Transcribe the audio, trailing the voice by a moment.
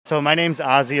So my name's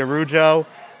Ozzy Arujo.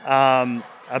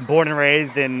 I'm born and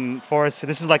raised in Forest.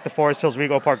 This is like the Forest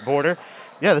Hills-Rego Park border.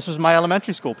 Yeah, this was my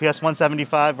elementary school, PS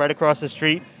 175, right across the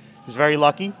street. I was very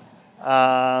lucky.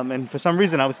 And for some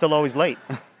reason, I was still always late.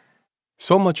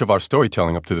 So much of our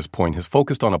storytelling up to this point has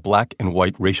focused on a black and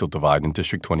white racial divide in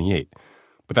District 28.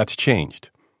 But that's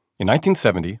changed. In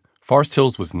 1970, Forest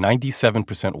Hills was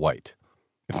 97% white.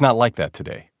 It's not like that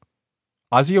today.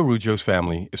 Ozzy Arujo's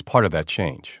family is part of that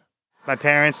change. My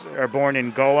parents are born in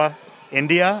Goa,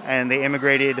 India, and they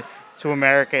immigrated to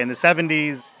America in the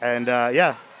 70s. And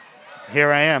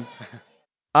here I am.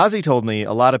 Ozzy told me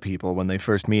a lot of people, when they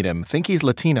first meet him, think he's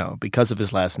Latino because of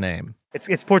his last name.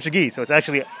 It's Portuguese, so it's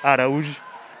actually Araújo.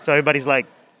 So everybody's like,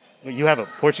 well, you have a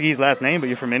Portuguese last name, but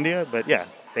you're from India? But yeah,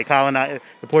 the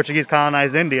Portuguese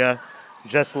colonized India,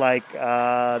 just like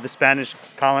the Spanish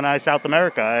colonized South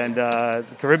America and the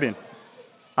Caribbean.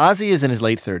 Ozzy is in his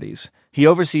late 30s. He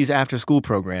oversees after-school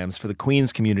programs for the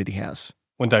Queens Community House.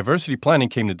 When diversity planning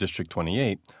came to District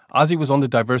 28, Ozzy was on the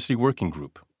diversity working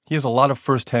group. He has a lot of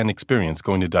first-hand experience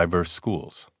going to diverse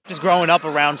schools. Just growing up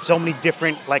around so many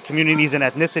different communities and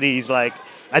ethnicities,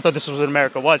 I thought this was what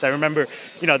America was. I remember,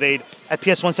 they'd at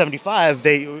PS 175,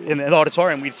 in the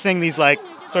auditorium, we'd sing these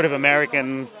sort of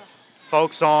American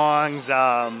folk songs.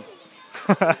 I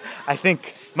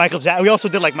think we also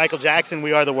did Michael Jackson,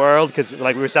 "We Are the World," because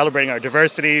we were celebrating our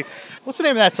diversity. What's the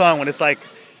name of that song when it's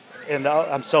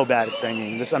I'm so bad at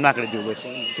singing this. I'm not going to do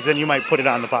listening because then you might put it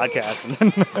on the podcast and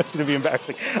then it's going to be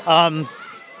embarrassing.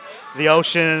 The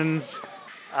oceans,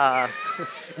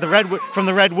 the redwood, from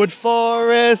the redwood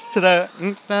forest to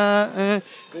the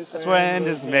this land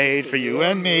is made for you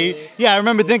and me. Yeah, I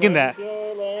remember thinking that.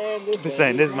 This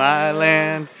land is my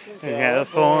land,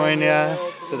 California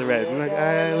to the redwood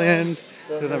island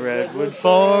to the redwood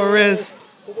forest.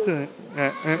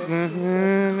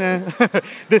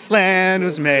 This land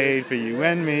was made for you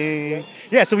and me.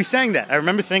 Yeah, so we sang that. I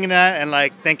remember singing that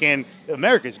and thinking,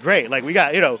 America's great. We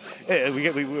got,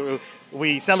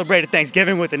 we celebrated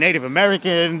Thanksgiving with the Native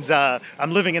Americans.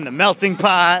 I'm living in the melting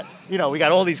pot. We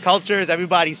got all these cultures.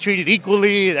 Everybody's treated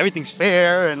equally. Everything's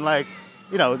fair. And I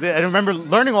remember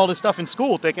learning all this stuff in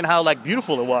school, thinking how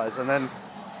beautiful it was. And then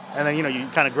you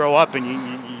kind of grow up and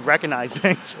you recognize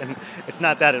things, and it's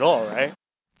not that at all, right?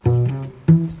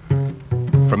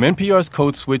 From NPR's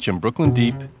Code Switch in Brooklyn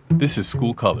Deep, this is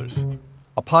School Colors,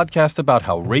 a podcast about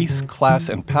how race, class,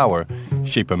 and power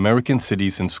shape American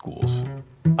cities and schools.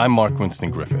 I'm Mark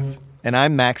Winston Griffith. And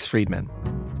I'm Max Friedman.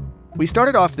 We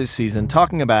started off this season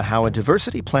talking about how a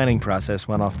diversity planning process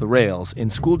went off the rails in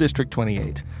School District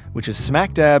 28, which is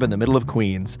smack dab in the middle of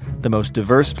Queens, the most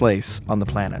diverse place on the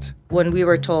planet. When we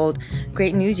were told,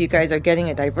 great news, you guys are getting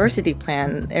a diversity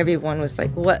plan, everyone was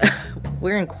like, what?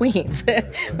 We're in Queens.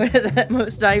 We're the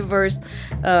most diverse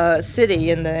city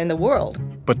in the world.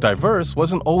 But diverse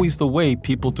wasn't always the way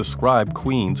people describe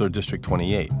Queens or District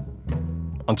 28.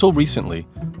 Until recently,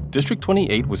 District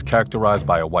 28 was characterized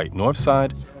by a white north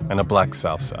side and a black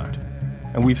south side.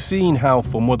 And we've seen how,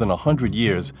 for more than 100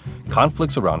 years,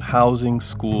 conflicts around housing,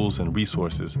 schools, and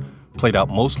resources played out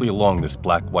mostly along this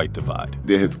black-white divide.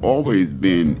 There has always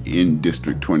been in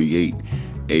District 28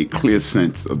 a clear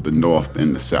sense of the North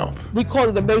and the South. We call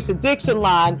it the Mason-Dixon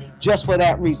line just for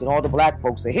that reason. All the black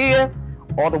folks are here,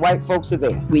 all the white folks are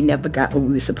there. We never got what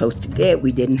we were supposed to get.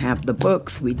 We didn't have the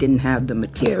books. We didn't have the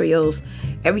materials.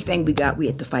 Everything we got, we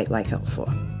had to fight like hell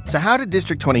for. So how did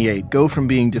District 28 go from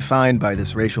being defined by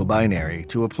this racial binary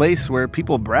to a place where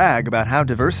people brag about how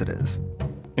diverse it is?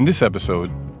 In this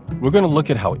episode, we're going to look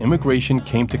at how immigration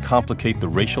came to complicate the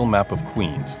racial map of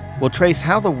Queens. We'll trace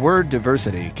how the word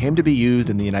diversity came to be used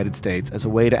in the United States as a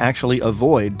way to actually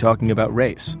avoid talking about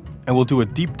race. And we'll do a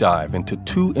deep dive into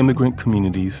 2 immigrant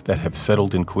communities that have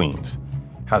settled in Queens,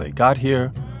 how they got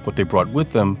here, what they brought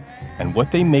with them, and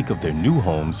what they make of their new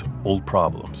homes' old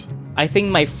problems. I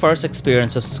think my first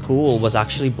experience of school was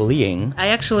actually bullying. I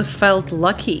actually felt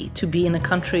lucky to be in a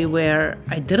country where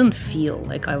I didn't feel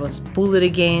like I was bullied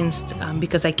against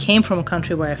because I came from a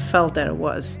country where I felt that it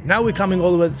was. Now we're coming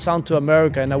all the way down to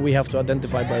America, and now we have to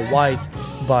identify by white,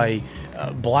 by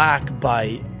black,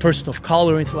 by person of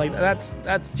color, anything like that.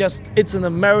 That's just, it's an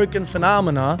American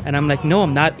phenomena. And I'm like, no,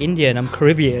 I'm not Indian, I'm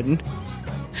Caribbean.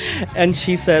 And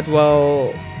she said,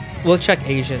 well, we'll check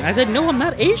Asian. I said, no, I'm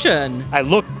not Asian. I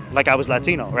looked like I was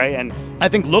Latino, right? And I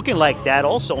think looking like that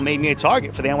also made me a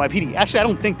target for the NYPD. Actually, I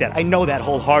don't think that. I know that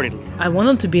wholeheartedly. I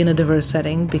wanted to be in a diverse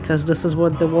setting because this is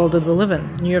what the world that we live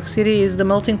in. New York City is the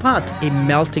melting pot. A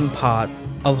melting pot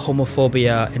of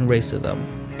homophobia and racism.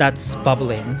 That's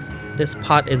bubbling. This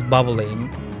pot is bubbling.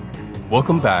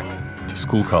 Welcome back to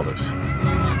School Colors.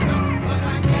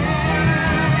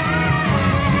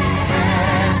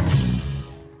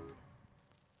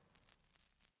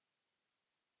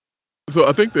 So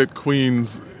I think that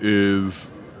Queens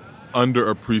is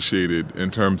underappreciated in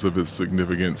terms of its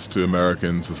significance to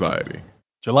American society.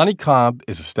 Jelani Cobb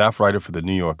is a staff writer for The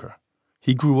New Yorker.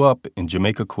 He grew up in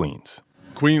Jamaica, Queens.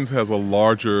 Queens has a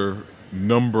larger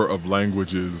number of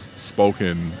languages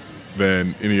spoken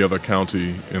than any other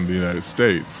county in the United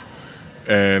States.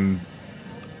 And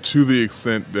to the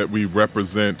extent that we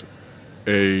represent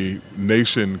a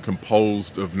nation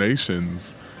composed of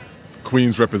nations,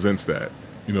 Queens represents that.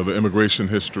 The immigration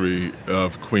history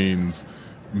of Queens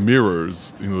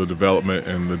mirrors, the development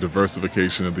and the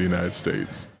diversification of the United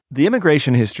States. The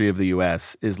immigration history of the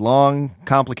U.S. is long,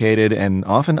 complicated, and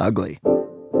often ugly.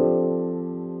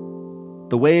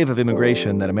 The wave of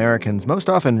immigration that Americans most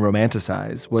often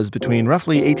romanticize was between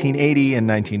roughly 1880 and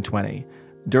 1920.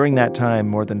 During that time,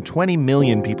 more than 20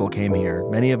 million people came here,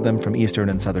 many of them from Eastern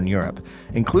and Southern Europe,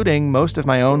 including most of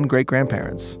my own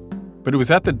great-grandparents. But it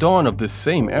was at the dawn of this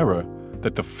same era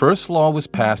that the first law was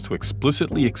passed to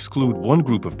explicitly exclude one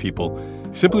group of people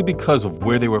simply because of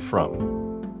where they were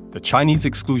from, the Chinese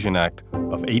Exclusion Act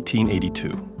of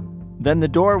 1882. Then the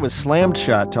door was slammed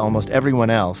shut to almost everyone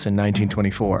else in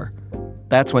 1924.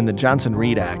 That's when the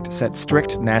Johnson-Reed Act set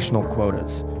strict national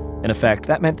quotas. In effect,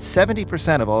 that meant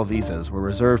 70% of all visas were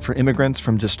reserved for immigrants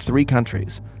from just 3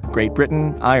 countries, Great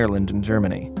Britain, Ireland, and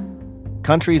Germany.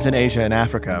 Countries in Asia and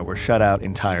Africa were shut out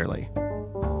entirely.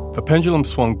 The pendulum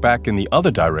swung back in the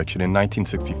other direction in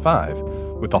 1965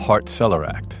 with the Hart-Celler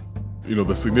Act.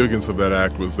 The significance of that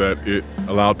act was that it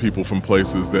allowed people from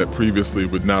places that previously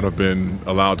would not have been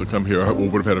allowed to come here or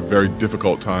would have had a very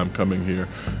difficult time coming here,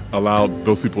 allowed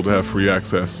those people to have free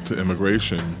access to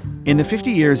immigration. In the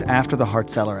 50 years after the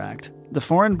Hart-Celler Act, the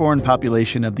foreign-born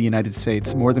population of the United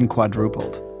States more than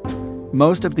quadrupled.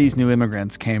 Most of these new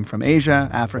immigrants came from Asia,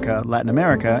 Africa, Latin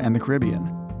America, and the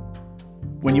Caribbean.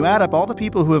 When you add up all the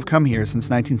people who have come here since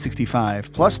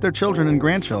 1965, plus their children and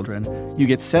grandchildren, you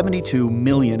get 72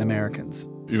 million Americans.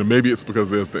 Maybe it's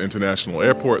because there's the international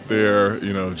airport there.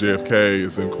 JFK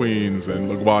is in Queens, and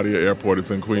LaGuardia Airport is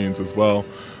in Queens as well.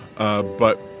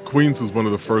 But Queens was one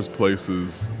of the first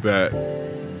places that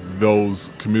those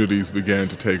communities began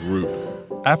to take root.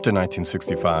 After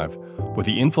 1965, with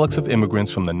the influx of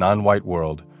immigrants from the non-white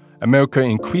world, America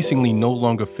increasingly no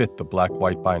longer fit the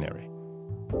black-white binary.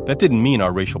 That didn't mean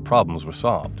our racial problems were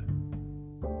solved.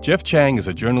 Jeff Chang is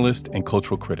a journalist and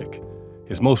cultural critic.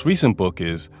 His most recent book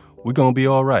is We're Gonna Be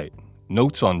All Right,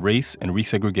 Notes on Race and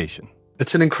Resegregation.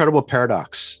 It's an incredible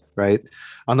paradox, right?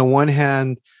 On the one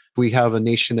hand, we have a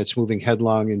nation that's moving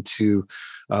headlong into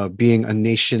being a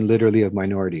nation literally of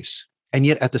minorities. And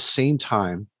yet at the same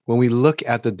time, when we look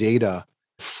at the data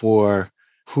for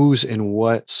who's in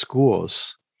what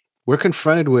schools, we're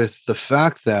confronted with the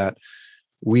fact that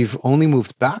we've only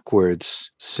moved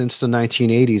backwards since the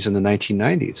 1980s and the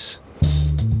 1990s.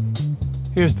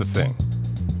 Here's the thing.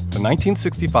 The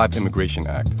 1965 Immigration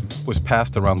Act was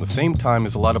passed around the same time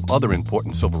as a lot of other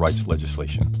important civil rights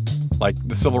legislation, like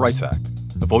the Civil Rights Act,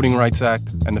 the Voting Rights Act,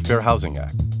 and the Fair Housing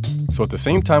Act. So at the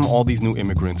same time all these new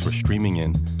immigrants were streaming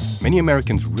in, many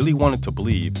Americans really wanted to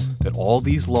believe that all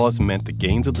these laws meant the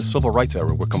gains of the civil rights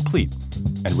era were complete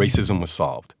and racism was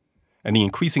solved. And the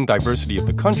increasing diversity of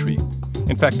the country,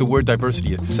 in fact, the word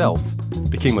diversity itself,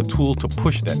 became a tool to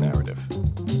push that narrative.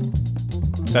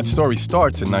 That story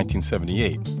starts in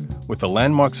 1978 with the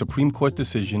landmark Supreme Court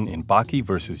decision in Bakke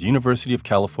versus University of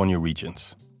California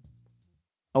Regents.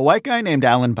 A white guy named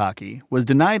Alan Bakke was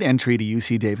denied entry to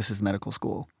UC Davis's medical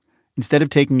school. Instead of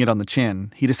taking it on the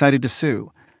chin, he decided to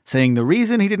sue, saying the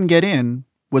reason he didn't get in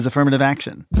was affirmative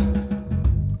action.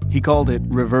 He called it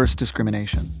reverse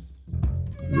discrimination.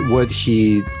 What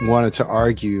he wanted to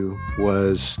argue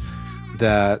was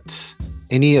that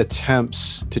any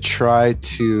attempts to try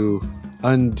to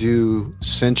undo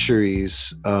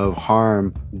centuries of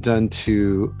harm done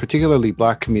to particularly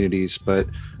Black communities, but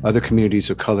other communities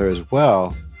of color as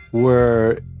well,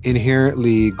 were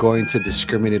inherently going to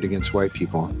discriminate against white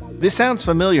people. This sounds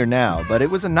familiar now, but it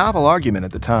was a novel argument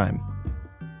at the time.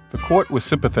 The court was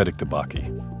sympathetic to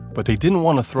Bakke, but they didn't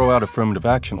want to throw out affirmative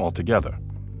action altogether.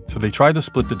 So they tried to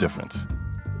split the difference.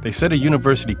 They said a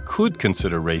university could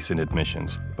consider race in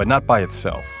admissions, but not by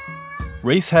itself.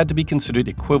 Race had to be considered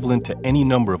equivalent to any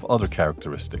number of other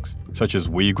characteristics, such as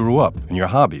where you grew up and your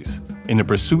hobbies, in the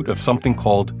pursuit of something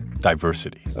called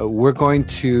diversity. We're going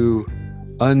to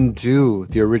undo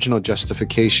the original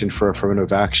justification for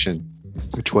affirmative action,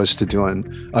 which was to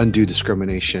undo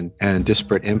discrimination and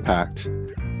disparate impact.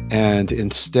 And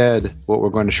instead, what we're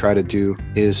going to try to do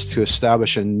is to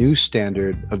establish a new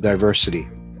standard of diversity.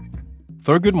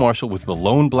 Thurgood Marshall was the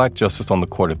lone Black justice on the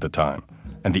court at the time,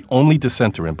 and the only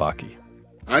dissenter in Bakke.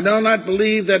 I do not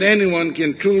believe that anyone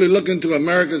can truly look into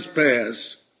America's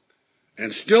past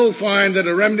and still find that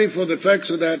a remedy for the effects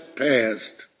of that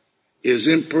past is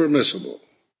impermissible.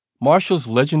 Marshall's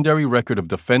legendary record of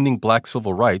defending black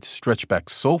civil rights stretched back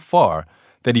so far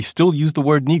that he still used the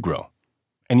word Negro,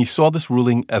 and he saw this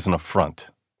ruling as an affront.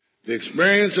 The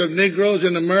experience of Negroes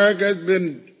in America has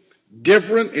been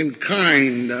different in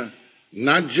kind,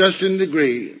 not just in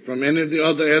degree, from any of the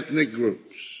other ethnic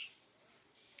groups.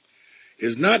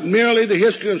 It's not merely the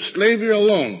history of slavery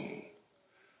alone,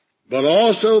 but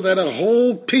also that a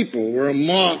whole people were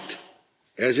marked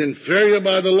as inferior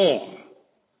by the law,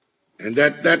 and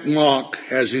that mark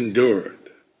has endured.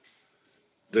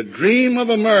 The dream of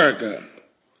America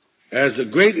as the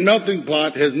great melting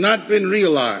pot has not been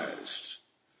realized,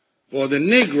 for the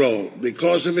Negro,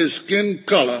 because of his skin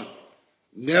color,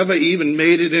 never even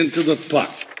made it into the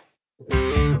pot.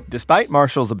 Despite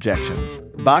Marshall's objections,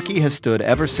 Bakke has stood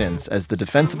ever since as the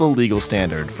defensible legal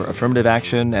standard for affirmative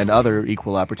action and other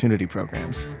equal opportunity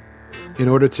programs. In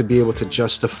order to be able to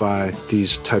justify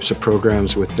these types of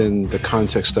programs within the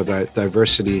context of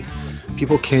diversity,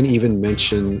 people can't even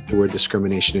mention the word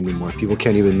discrimination anymore. People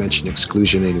can't even mention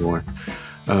exclusion anymore.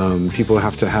 People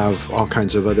have to have all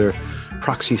kinds of other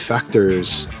proxy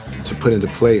factors to put into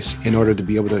place in order to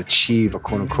be able to achieve a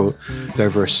quote-unquote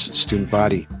diverse student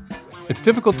body. It's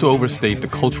difficult to overstate the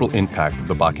cultural impact of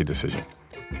the Bakke decision.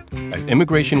 As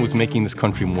immigration was making this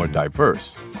country more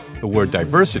diverse, the word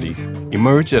diversity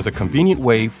emerged as a convenient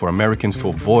way for Americans to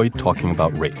avoid talking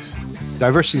about race.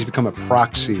 Diversity has become a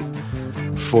proxy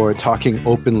for talking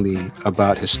openly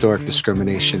about historic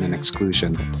discrimination and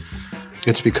exclusion.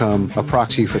 It's become a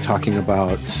proxy for talking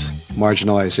about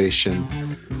marginalization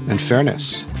and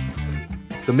fairness.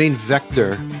 The main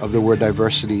vector of the word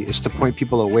diversity is to point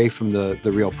people away from the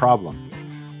real problem.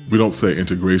 We don't say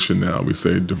integration now, we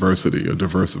say diversity or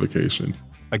diversification.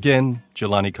 Again,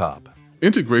 Jelani Cobb.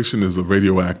 Integration is a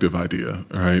radioactive idea,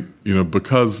 all right?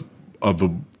 Because of the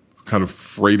kind of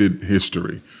freighted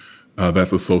history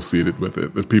that's associated with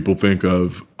it, that people think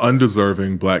of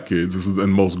undeserving black kids, this is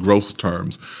in most gross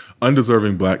terms,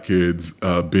 undeserving black kids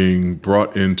being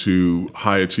brought into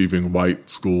high-achieving white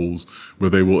schools where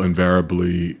they will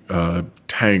invariably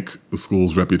tank the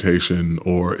school's reputation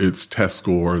or its test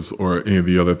scores or any of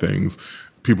the other things.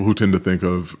 People who tend to think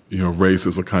of race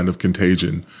as a kind of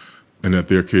contagion and that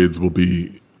their kids will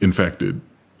be infected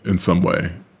in some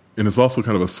way. And it's also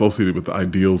kind of associated with the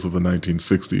ideals of the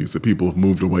 1960s that people have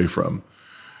moved away from.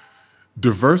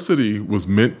 Diversity was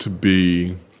meant to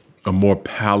be a more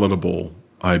palatable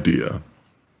idea.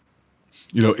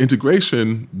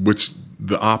 Integration, which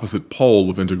the opposite pole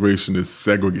of integration is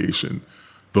segregation.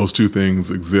 Those two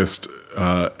things exist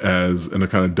as in a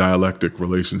kind of dialectic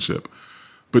relationship.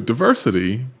 But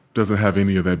diversity doesn't have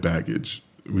any of that baggage.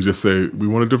 We just say, we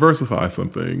want to diversify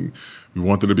something. We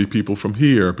want there to be people from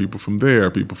here, people from there,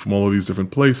 people from all of these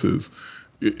different places.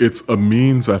 It's a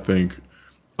means, I think,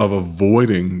 of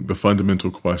avoiding the fundamental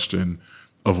question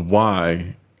of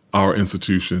why our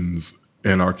institutions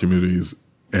and our communities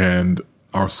and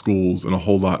our schools and a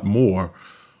whole lot more,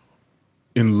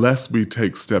 unless we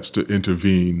take steps to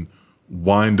intervene,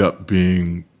 wind up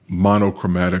being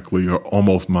monochromatically or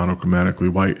almost monochromatically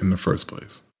white in the first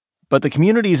place. But the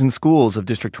communities and schools of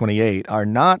District 28 are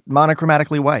not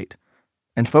monochromatically white,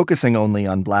 and focusing only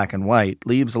on black and white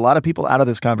leaves a lot of people out of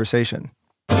this conversation.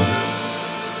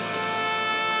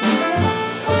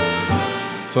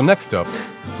 So next up,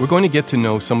 we're going to get to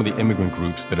know some of the immigrant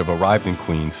groups that have arrived in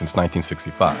Queens since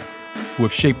 1965, who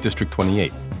have shaped District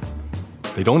 28.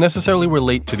 They don't necessarily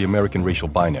relate to the American racial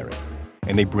binary,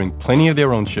 and they bring plenty of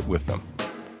their own shit with them.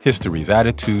 Histories,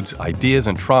 attitudes, ideas,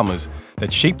 and traumas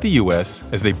that shape the U.S.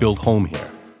 as they build home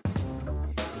here.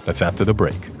 That's after the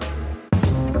break.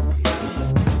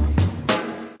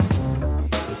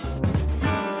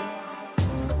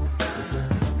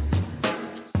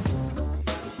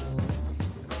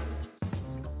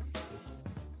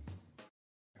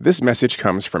 This message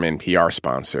comes from NPR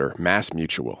sponsor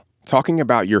MassMutual. Talking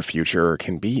about your future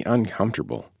can be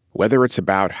uncomfortable. Whether it's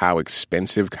about how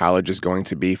expensive college is going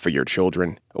to be for your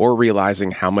children, or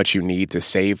realizing how much you need to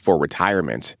save for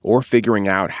retirement, or figuring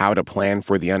out how to plan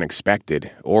for the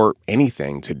unexpected, or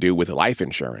anything to do with life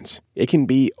insurance, it can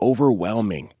be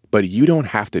overwhelming, but you don't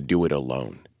have to do it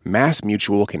alone.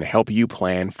 MassMutual can help you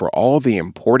plan for all the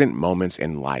important moments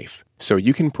in life, so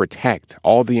you can protect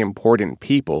all the important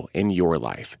people in your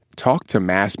life. Talk to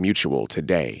MassMutual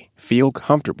today. Feel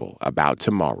comfortable about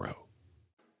tomorrow.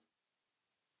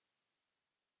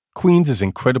 Queens is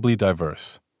incredibly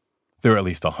diverse. There are at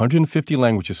least 150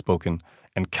 languages spoken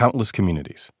and countless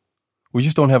communities. We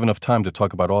just don't have enough time to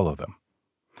talk about all of them.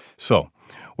 So,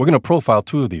 We're going to profile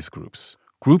two of these groups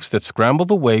that scramble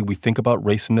the way we think about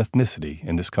race and ethnicity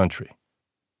in this country.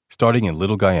 Starting in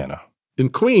Little Guyana. In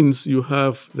Queens, you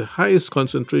have the highest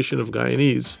concentration of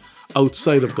Guyanese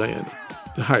outside of Guyana,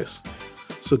 the highest.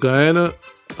 So Guyana,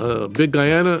 Big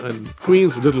Guyana, and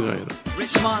Queens, Little Guyana.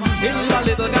 Richmond Hill,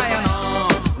 Little Guyana.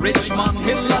 Richmond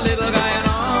Hill, Little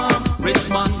Guyana.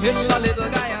 Richmond Hill, Little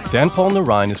Guyana. Dan Paul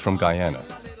Narain is from Guyana,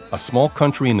 a small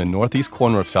country in the northeast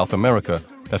corner of South America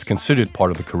that's considered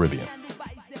part of the Caribbean.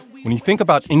 When you think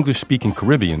about English-speaking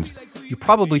Caribbeans, you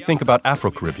probably think about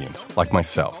Afro-Caribbeans, like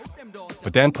myself.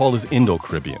 But Dan Paul is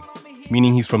Indo-Caribbean,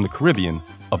 meaning he's from the Caribbean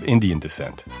of Indian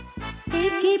descent.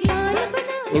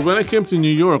 Well, when I came to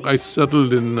New York, I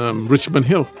settled in Richmond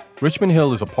Hill. Richmond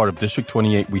Hill is a part of District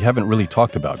 28 we haven't really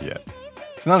talked about yet.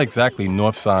 It's not exactly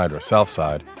North Side or South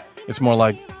Side. It's more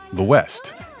like the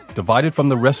West, divided from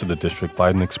the rest of the district by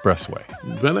an expressway.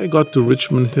 When I got to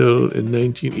Richmond Hill in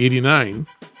 1989,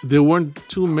 there weren't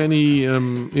too many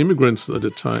immigrants at the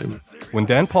time. When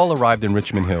Dan Paul arrived in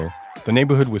Richmond Hill, the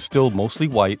neighborhood was still mostly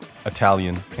white,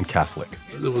 Italian, and Catholic.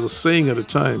 There was a saying at the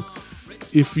time,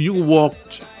 if you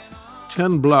walked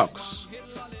 10 blocks,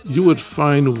 you would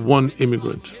find one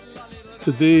immigrant.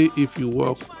 Today, if you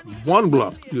walk 1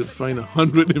 block, you would find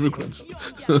 100 immigrants.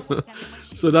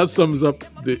 So that sums up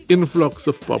the influx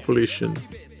of population.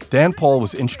 Dan Paul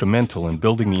was instrumental in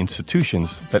building the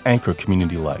institutions that anchor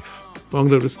community life.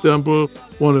 Founder of the Temple,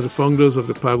 one of the founders of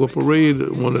the Pago Parade,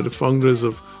 one of the founders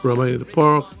of Ramayana the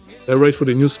Park. I write for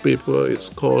the newspaper. It's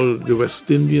called The West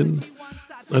Indian,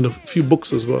 and a few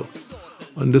books as well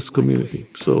on this community.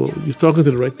 So you're talking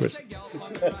to the right person.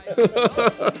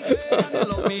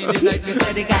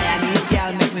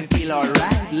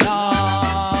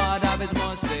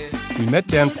 We met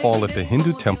Dan Paul at the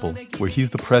Hindu temple, where he's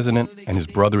the president and his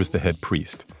brother is the head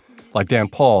priest. Like Dan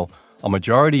Paul, a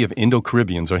majority of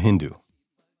Indo-Caribbeans are Hindu.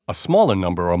 A smaller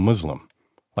number are Muslim,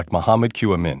 like Muhammad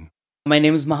Q. Amin. My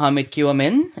name is Muhammad Q.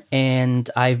 Amin, and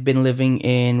I've been living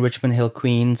in Richmond Hill,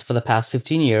 Queens for the past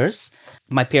 15 years.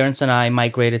 My parents and I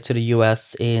migrated to the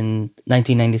U.S. in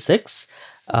 1996,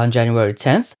 on January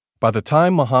 10th. By the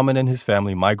time Muhammad and his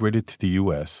family migrated to the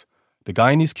U.S., the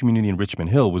Guyanese community in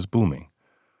Richmond Hill was booming.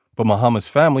 But Muhammad's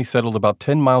family settled about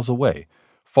 10 miles away,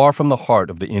 far from the heart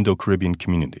of the Indo-Caribbean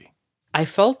community. I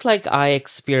felt like I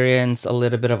experienced a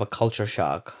little bit of a culture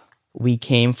shock. We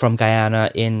came from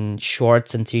Guyana in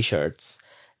shorts and T-shirts,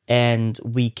 and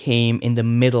we came in the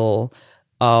middle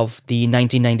of the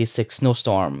 1996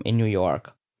 snowstorm in New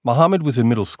York. Muhammad was in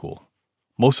middle school.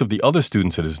 Most of the other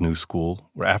students at his new school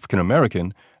were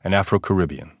African-American and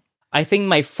Afro-Caribbean. I think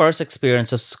my first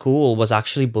experience of school was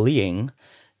actually bullying.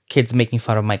 Kids making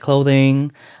fun of my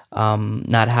clothing,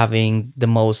 not having the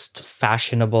most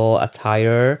fashionable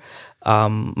attire.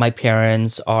 My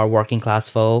parents are working class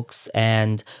folks,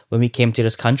 and when we came to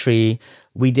this country,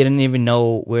 we didn't even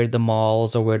know where the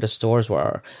malls or where the stores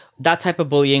were. That type of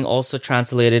bullying also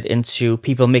translated into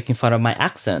people making fun of my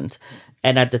accent.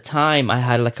 And at the time, I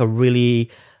had like a really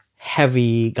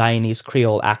heavy Guyanese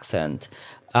Creole accent,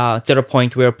 to the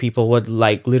point where people would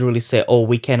like literally say, "Oh,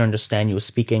 we can't understand you,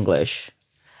 speak English."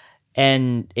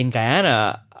 And in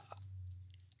Guyana,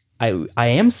 I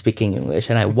am speaking English,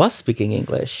 and I was speaking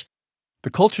English. The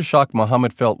culture shock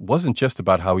Muhammad felt wasn't just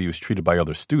about how he was treated by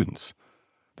other students.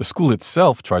 The school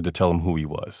itself tried to tell him who he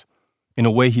was, in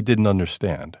a way he didn't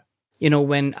understand. You know,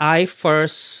 when I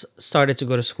first started to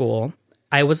go to school,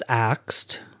 I was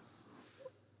asked,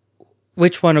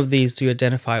 "Which one of these do you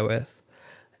identify with?"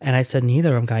 And I said,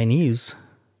 "Neither, I'm Guyanese."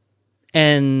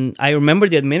 And I remember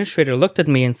the administrator looked at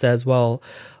me and says, "Well,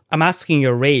 I'm asking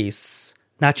your race,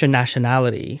 not your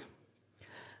nationality."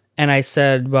 And I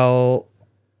said, "Well,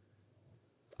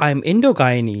 I'm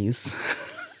Indo-Guyanese."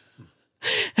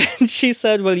 And she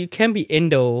said, "Well, you can be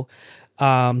Indo.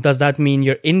 Does that mean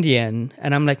you're Indian?"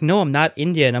 And I'm like, "No, I'm not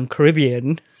Indian. I'm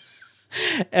Caribbean."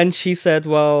 And she said,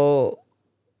 "Well,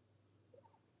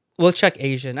 we'll check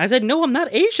Asian." I said, "No, I'm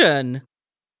not Asian."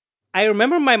 I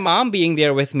remember my mom being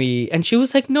there with me, and she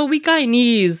was like, "No, we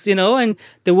Guyanese, you know?" And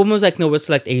the woman was like, "No, we'll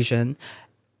select Asian."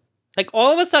 Like,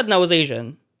 all of a sudden, I was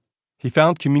Asian. He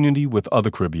found community with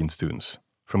other Caribbean students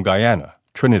from Guyana,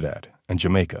 Trinidad, and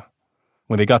Jamaica.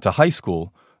 When they got to high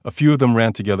school, a few of them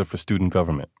ran together for student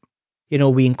government. You know,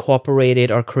 we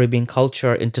incorporated our Caribbean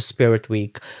culture into Spirit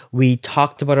Week. We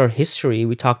talked about our history.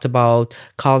 We talked about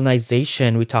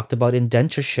colonization. We talked about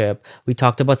indentureship. We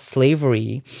talked about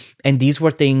slavery. And these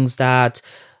were things that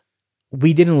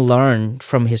we didn't learn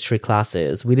from history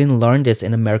classes. We didn't learn this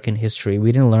in American history.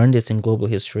 We didn't learn this in global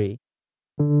history.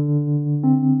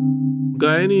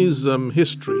 Guyanese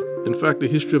history, in fact, the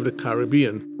history of the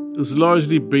Caribbean, It was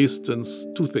largely based on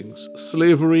two things,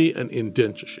 slavery and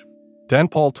indentureship. Dan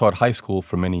Paul taught high school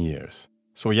for many years,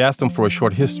 so he asked him for a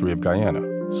short history of Guyana.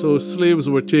 So slaves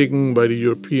were taken by the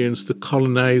Europeans to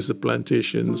colonize the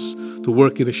plantations, to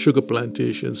work in the sugar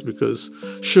plantations, because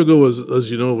sugar was, as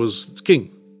you know, was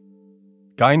king.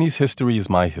 Guyanese history is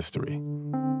my history.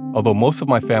 Although most of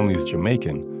my family is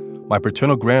Jamaican, my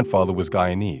paternal grandfather was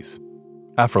Guyanese,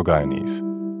 Afro-Guyanese.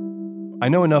 I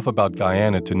know enough about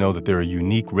Guyana to know that there are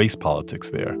unique race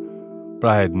politics there, but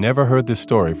I had never heard this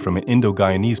story from an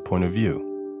Indo-Guyanese point of view.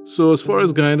 So as far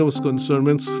as Guyana was concerned,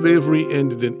 when slavery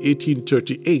ended in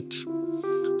 1838,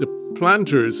 the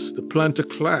planters, the planter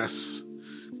class,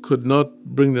 could not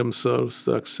bring themselves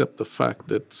to accept the fact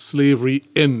that slavery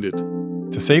ended.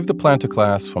 To save the planter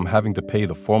class from having to pay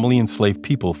the formerly enslaved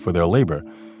people for their labor,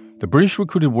 the British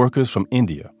recruited workers from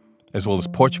India, as well as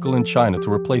Portugal and China,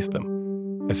 to replace them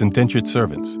as indentured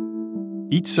servants.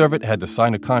 Each servant had to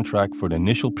sign a contract for an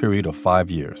initial period of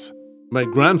 5 years. My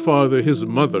grandfather, his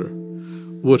mother,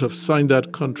 would have signed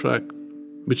that contract,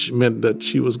 which meant that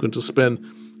she was going to spend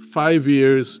 5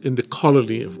 years in the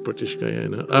colony of British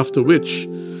Guyana, after which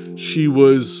she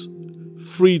was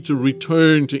free to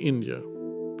return to India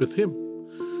with him.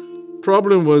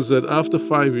 Problem was that after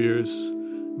 5 years,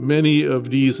 many of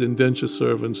these indentured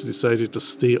servants decided to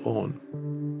stay on.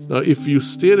 Now, if you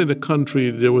stayed in the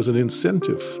country, there was an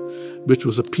incentive, which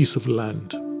was a piece of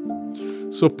land.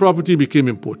 So property became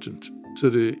important to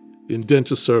the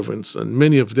indentured servants, and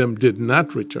many of them did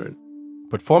not return.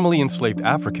 But formerly enslaved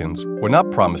Africans were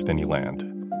not promised any land.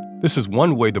 This is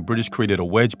one way the British created a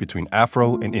wedge between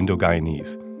Afro and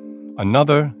Indo-Guyanese.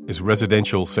 Another is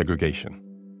residential segregation.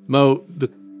 Now, the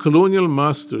colonial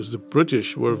masters, the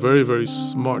British, were very, very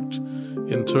smart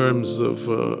in terms of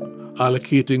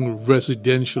allocating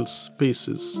residential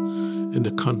spaces in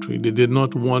the country. They did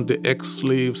not want the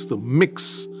ex-slaves to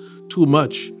mix too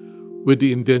much with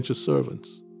the indentured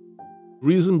servants.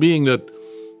 Reason being that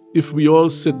if we all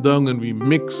sit down and we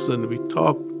mix and we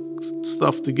talk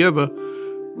stuff together,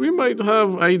 we might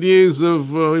have ideas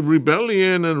of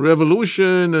rebellion and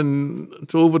revolution and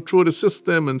to overthrow the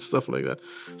system and stuff like that.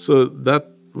 So that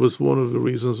was one of the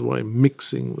reasons why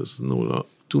mixing was not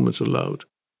too much allowed.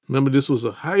 Remember, this was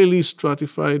a highly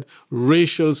stratified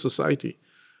racial society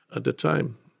at the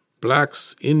time.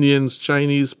 Blacks, Indians,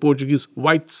 Chinese, Portuguese,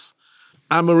 whites,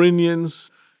 Amerindians.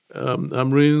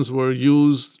 Amerindians were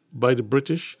used by the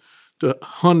British to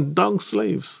hunt down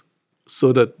slaves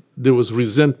so that there was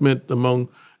resentment among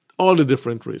all the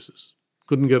different races.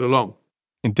 Couldn't get along.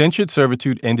 Indentured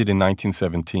servitude ended in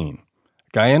 1917.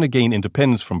 Guyana gained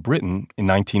independence from Britain in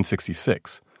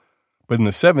 1966. But in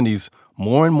the 70s,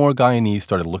 more and more Guyanese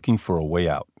started looking for a way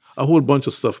out. A whole bunch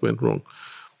of stuff went wrong.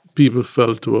 People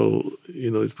felt, well,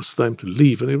 it was time to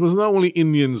leave. And it was not only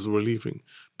Indians who were leaving.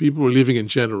 People were leaving in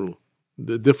general.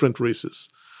 The different races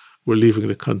were leaving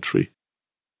the country.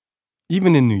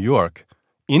 Even in New York,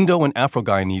 Indo and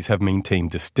Afro-Guyanese have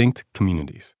maintained distinct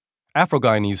communities.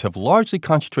 Afro-Guyanese have largely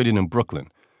concentrated in Brooklyn,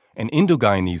 and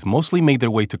Indo-Guyanese mostly made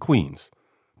their way to Queens,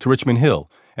 to Richmond Hill,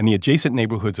 and the adjacent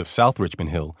neighborhoods of South Richmond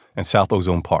Hill and South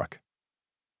Ozone Park.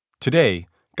 Today,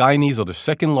 Guyanese are the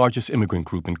second largest immigrant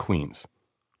group in Queens,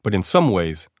 but in some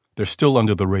ways, they're still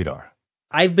under the radar.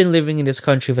 I've been living in this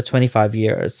country for 25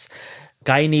 years.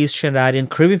 Guyanese, Trinidadian,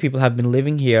 Caribbean people have been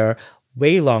living here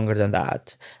way longer than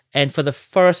that. And for the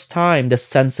first time, the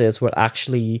census will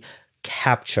actually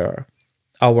capture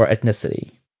our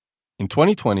ethnicity. In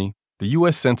 2020, the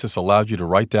U.S. Census allowed you to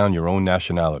write down your own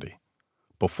nationality.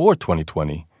 Before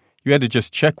 2020, you had to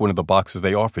just check one of the boxes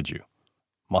they offered you.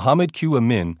 Mohammed Q.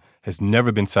 Amin has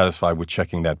never been satisfied with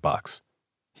checking that box.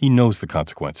 He knows the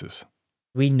consequences.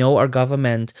 We know our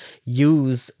government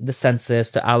use the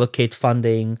census to allocate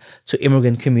funding to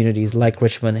immigrant communities like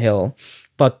Richmond Hill.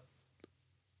 But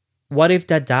what if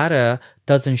that data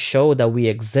doesn't show that we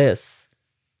exist?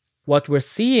 What we're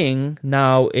seeing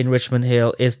now in Richmond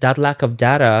Hill is that lack of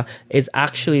data is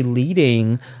actually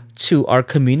leading to our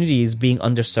communities being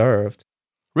underserved.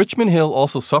 Richmond Hill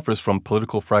also suffers from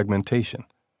political fragmentation,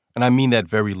 and I mean that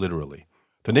very literally.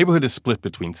 The neighborhood is split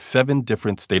between 7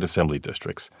 different state assembly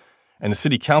districts, and the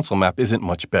city council map isn't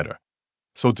much better.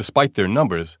 So despite their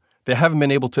numbers, they haven't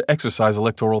been able to exercise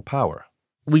electoral power.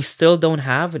 We still don't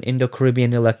have an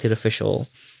Indo-Caribbean elected official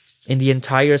in the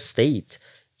entire state.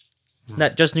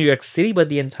 Not just New York City, but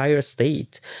the entire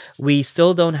state. We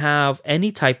still don't have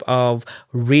any type of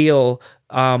real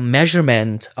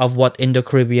measurement of what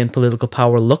Indo-Caribbean political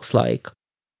power looks like.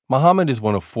 Muhammad is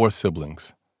one of 4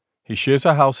 siblings. He shares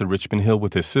a house in Richmond Hill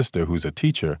with his sister, who's a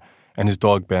teacher, and his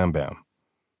dog Bam Bam.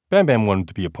 Bam Bam wanted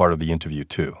to be a part of the interview,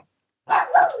 too.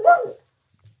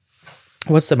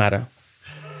 What's the matter?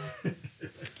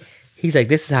 He's like,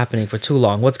 this is happening for too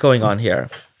long. What's going on here?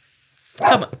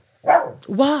 Come on.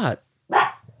 What?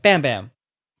 Bam, bam.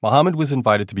 Mohammed was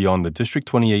invited to be on the District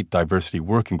 28 Diversity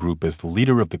Working Group as the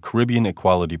leader of the Caribbean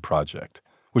Equality Project,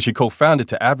 which he co-founded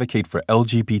to advocate for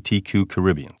LGBTQ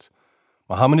Caribbeans.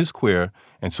 Mohammed is queer,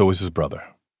 and so is his brother.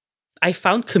 I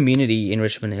found community in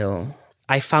Richmond Hill.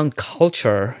 I found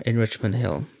culture in Richmond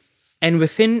Hill. And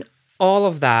within all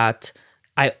of that,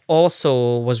 I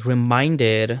also was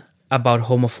reminded about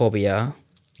homophobia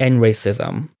and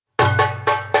racism.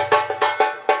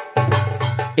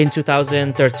 In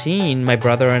 2013, my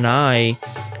brother and I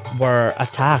were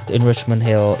attacked in Richmond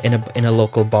Hill in a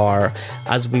local bar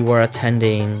as we were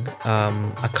attending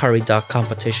a curry duck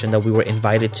competition that we were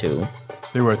invited to.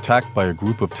 They were attacked by a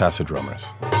group of tassa drummers.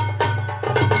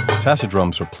 Tassa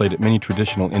drums are played at many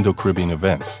traditional Indo-Caribbean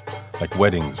events, like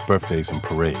weddings, birthdays, and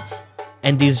parades.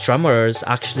 And these drummers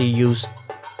actually used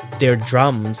their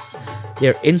drums,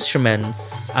 their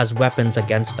instruments, as weapons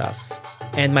against us.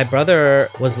 And my brother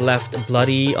was left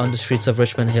bloody on the streets of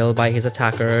Richmond Hill by his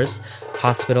attackers,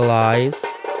 hospitalized.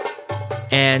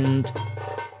 And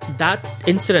that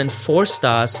incident forced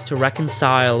us to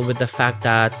reconcile with the fact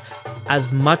that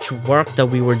as much work that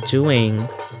we were doing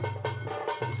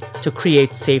to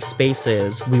create safe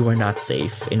spaces, we were not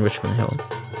safe in Richmond Hill.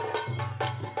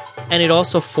 And it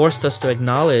also forced us to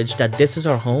acknowledge that this is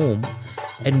our home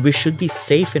and we should be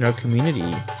safe in our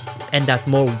community and that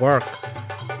more work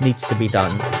needs to be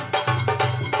done.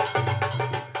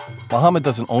 Mohammed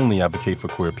doesn't only advocate for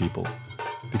queer people,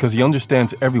 because he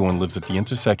understands everyone lives at the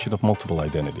intersection of multiple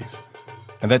identities,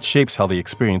 and that shapes how they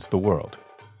experience the world.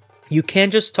 You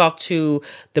can't just talk to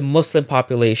the Muslim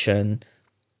population,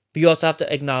 but you also have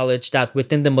to acknowledge that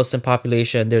within the Muslim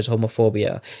population, there's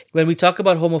homophobia. When we talk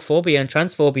about homophobia and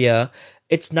transphobia,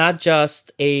 it's not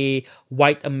just a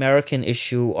white American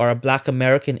issue or a black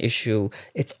American issue.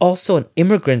 It's also an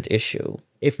immigrant issue.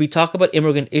 If we talk about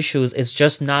immigrant issues, it's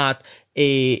just not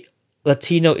a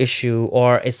Latino issue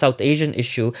or a South Asian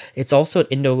issue. It's also an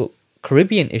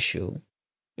Indo-Caribbean issue.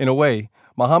 In a way,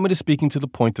 Mohammed is speaking to the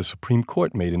point the Supreme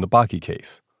Court made in the Bakke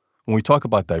case. When we talk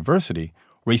about diversity,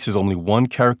 race is only one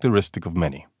characteristic of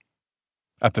many.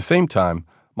 At the same time,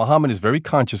 Mohammed is very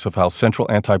conscious of how central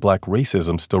anti-black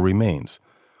racism still remains,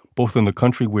 both in the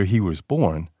country where he was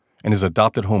born and his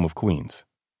adopted home of Queens.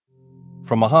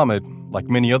 For Mohammed, like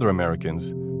many other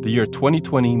Americans, the year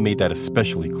 2020 made that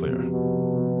especially clear.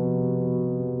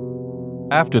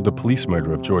 After the police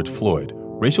murder of George Floyd,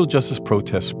 racial justice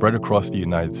protests spread across the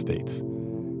United States.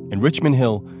 In Richmond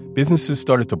Hill, businesses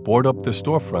started to board up their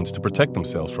storefronts to protect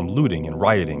themselves from looting and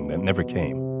rioting that never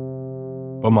came.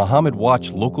 But Mohammed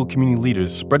watched local community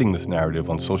leaders spreading this narrative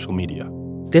on social media.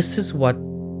 This is what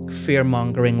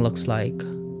fear-mongering looks like.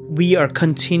 We are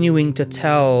continuing to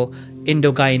tell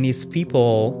Indo-Guyanese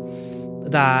people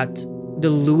that the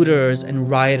looters and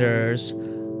rioters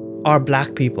are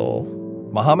black people.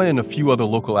 Mohammed and a few other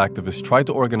local activists tried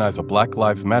to organize a Black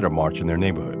Lives Matter march in their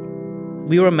neighborhood.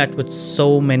 We were met with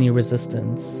so many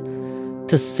resistance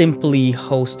to simply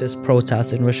host this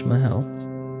protest in Richmond Hill.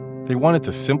 They wanted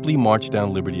to simply march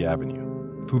down Liberty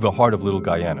Avenue, through the heart of Little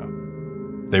Guyana.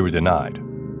 They were denied.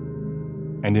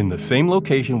 And in the same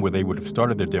location where they would have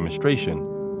started their demonstration,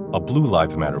 a Blue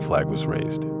Lives Matter flag was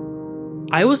raised.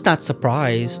 I was not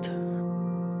surprised.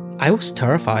 I was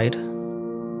terrified.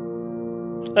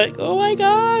 Like, oh my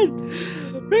God,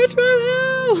 Richmond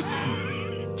Hill!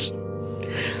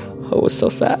 Oh, it was so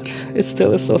sad. It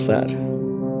still is so sad.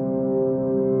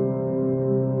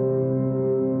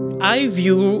 I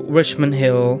view Richmond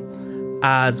Hill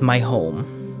as my home,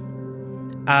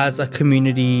 as a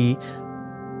community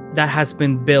that has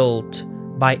been built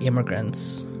by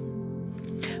immigrants.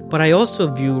 But I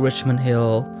also view Richmond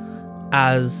Hill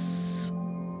as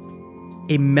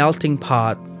a melting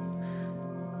pot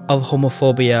of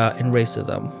homophobia and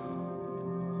racism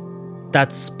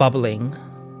that's bubbling.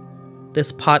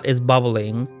 This pot is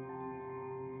bubbling.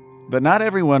 But not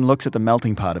everyone looks at the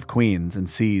melting pot of Queens and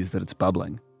sees that it's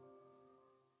bubbling.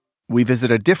 We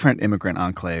visit a different immigrant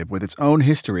enclave with its own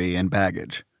history and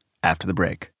baggage after the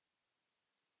break.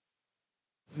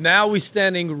 Now we're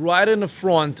standing right in the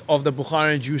front of the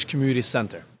Bukharian Jewish Community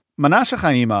Center. Menashe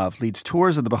Chaimov leads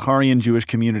tours of the Bukharian Jewish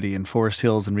community in Forest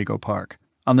Hills and Rego Park,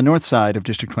 on the north side of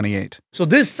District 28. So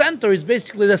this center is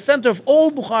basically the center of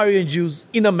all Bukharian Jews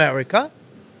in America,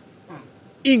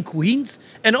 in Queens,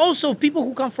 and also people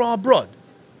who come from abroad.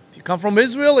 If you come from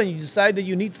Israel and you decide that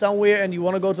you need somewhere and you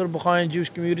want to go to the Bukharian Jewish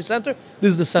Community Center,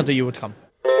 this is the center you would come.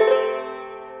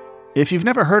 If you've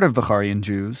never heard of Bukharian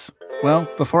Jews, well,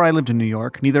 before I lived in New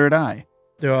York, neither had I.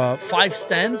 There are 5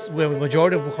 stands where the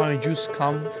majority of Bukharian Jews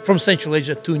come from Central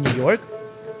Asia to New York.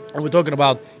 And we're talking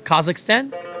about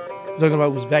Kazakhstan, we're talking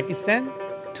about Uzbekistan,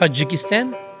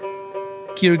 Tajikistan,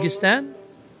 Kyrgyzstan,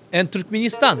 and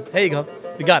Turkmenistan. There you go.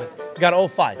 You got it. You got all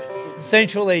 5.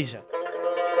 Central Asia.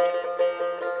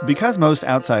 Because most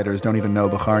outsiders don't even know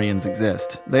Bukharians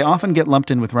exist, they often get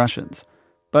lumped in with Russians.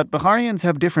 But Bukharians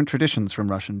have different traditions from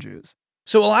Russian Jews.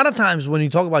 So a lot of times when you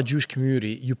talk about Jewish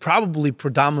community, you probably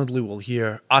predominantly will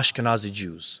hear Ashkenazi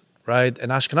Jews, right?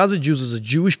 And Ashkenazi Jews is a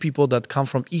Jewish people that come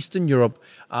from Eastern Europe,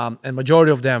 and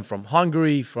majority of them from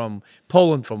Hungary, from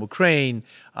Poland, from Ukraine,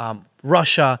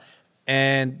 Russia,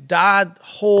 and that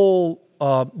whole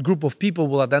group of people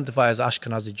will identify as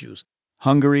Ashkenazi Jews.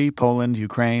 Hungary, Poland,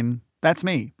 Ukraine, that's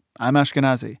me. I'm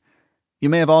Ashkenazi. You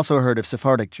may have also heard of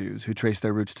Sephardic Jews who trace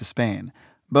their roots to Spain.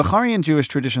 Bukharian Jewish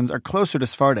traditions are closer to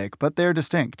Sephardic, but they're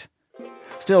distinct.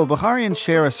 Still, Bukharians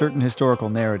share a certain historical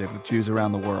narrative with Jews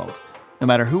around the world. No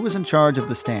matter who was in charge of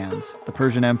the stands, the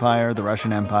Persian Empire, the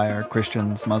Russian Empire,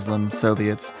 Christians, Muslims,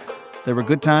 Soviets, there were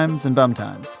good times and bum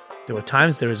times. There were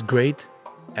times there is great,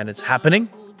 and it's happening.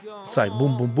 It's like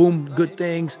boom, boom, boom, good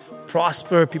things,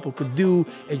 prosper, people could do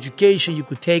education, you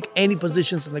could take any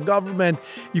positions in the government,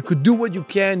 you could do what you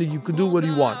can, and you could do what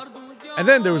you want. And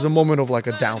then there was a moment of like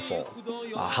a downfall,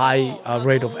 a high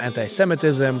rate of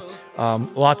anti-Semitism,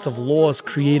 lots of laws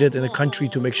created in the country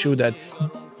to make sure that,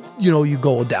 you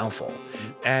go a downfall.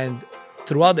 And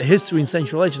throughout the history in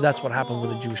Central Asia, that's what happened with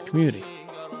the Jewish community.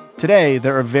 Today,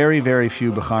 there are very, very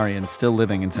few Bukharians still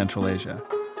living in Central Asia.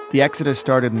 The exodus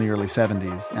started in the early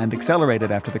 70s and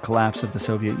accelerated after the collapse of the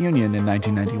Soviet Union in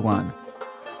 1991.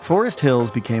 Forest Hills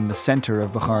became the center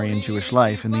of Bukharian Jewish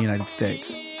life in the United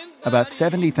States. About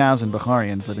 70,000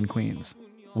 Bukharians live in Queens.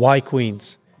 Why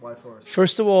Queens? Why Forest?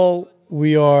 First of all,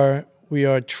 we're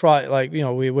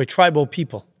tribal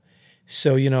people.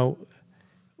 So,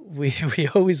 we're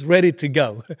always ready to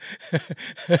go.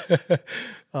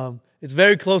 It's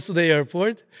very close to the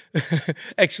airport.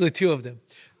 Actually, 2 of them.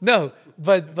 No,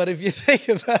 but if you think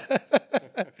about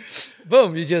it,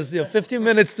 boom, you just 15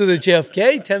 minutes to the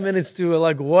JFK, 10 minutes to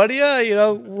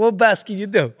LaGuardia, what best can you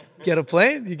do? Get a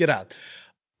plane, you get out.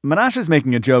 Menashe's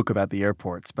making a joke about the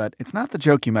airports, but it's not the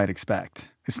joke you might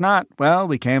expect. It's not,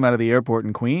 we came out of the airport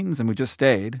in Queens and we just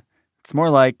stayed. It's more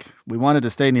like we wanted to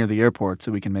stay near the airport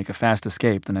so we can make a fast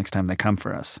escape the next time they come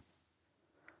for us.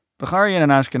 Bukharian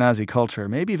and Ashkenazi culture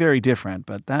may be very different,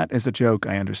 but that is a joke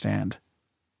I understand.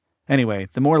 Anyway,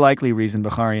 the more likely reason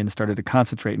Bukharians started to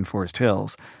concentrate in Forest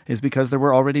Hills is because there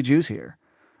were already Jews here.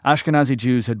 Ashkenazi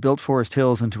Jews had built Forest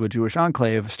Hills into a Jewish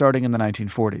enclave starting in the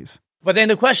 1940s. But then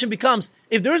the question becomes,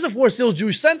 if there is a Forest Hills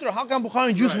Jewish center, how come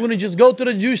Bukharian Jews wouldn't just go to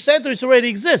the Jewish center? It already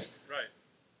exists. Right.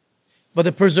 But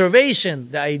the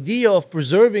preservation, the idea of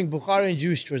preserving Bukharian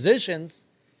Jewish traditions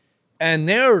and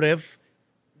narrative,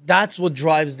 that's what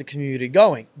drives the community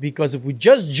going. Because if we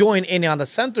just join any other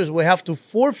centers, we have to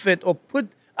forfeit or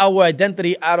put our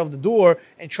identity out of the door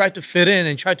and try to fit in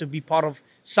and try to be part of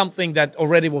something that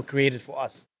already was created for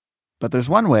us. But there's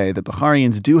one way that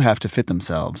Bukharians do have to fit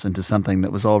themselves into something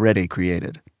that was already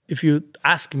created. If you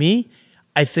ask me,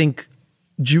 I think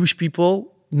Jewish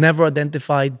people never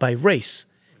identified by race.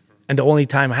 And the only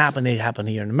time it happened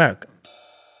here in America.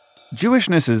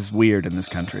 Jewishness is weird in this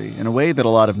country in a way that a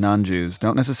lot of non-Jews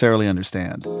don't necessarily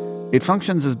understand. It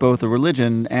functions as both a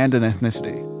religion and an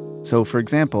ethnicity. So, for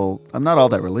example, I'm not all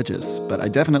that religious, but I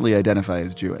definitely identify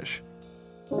as Jewish.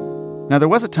 Now, there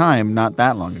was a time not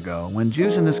that long ago when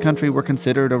Jews in this country were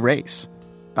considered a race.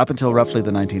 Up until roughly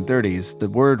the 1930s, the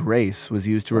word race was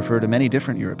used to refer to many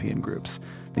different European groups.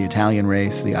 The Italian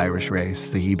race, the Irish race,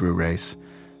 the Hebrew race.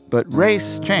 But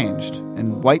race changed,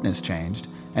 and whiteness changed,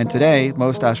 and today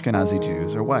most Ashkenazi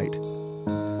Jews are white.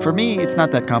 For me, it's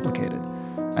not that complicated.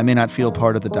 I may not feel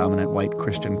part of the dominant white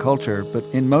Christian culture, but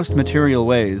in most material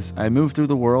ways, I move through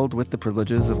the world with the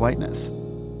privileges of whiteness.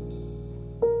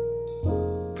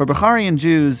 For Bukharian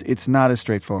Jews, it's not as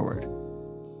straightforward.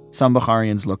 Some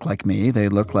Bukharians look like me. They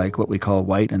look like what we call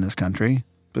white in this country,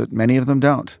 but many of them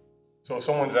don't. So if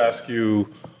someone's asked you,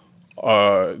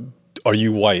 are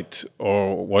you white,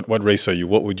 or what race are you,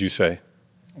 what would you say?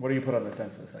 What do you put on the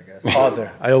census, I guess?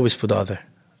 Other. I always put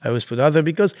other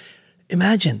because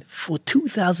imagine, for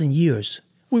 2,000 years,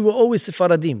 we were always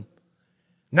Sephardim.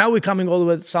 Now we're coming all the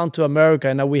way down to America,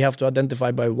 and now we have to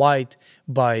identify by white,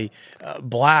 by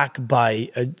black, by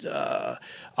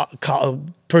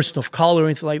person of color,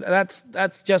 anything like that.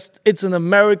 That's just, it's an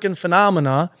American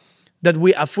phenomena that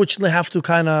we unfortunately have to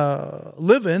kind of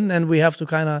live in, and we have to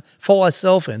kind of fall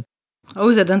ourselves in. I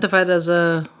always identified as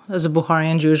a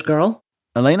Bukharian Jewish girl.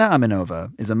 Elena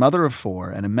Aminova is a mother of 4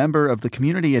 and a member of the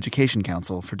Community Education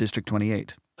Council for District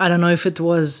 28. I don't know if it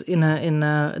was in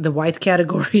the white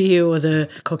category or the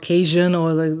Caucasian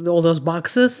or all those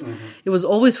boxes. Mm-hmm. It was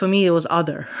always, for me, it was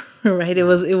other, right? It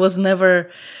was never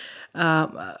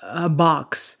a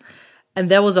box,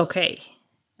 and that was okay.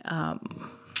 And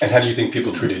how do you think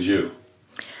people treated you?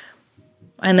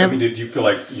 I mean, did you feel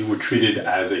like you were treated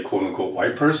as a quote unquote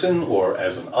white person or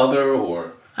as an other,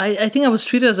 or? I think I was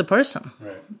treated as a person.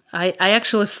 Right. I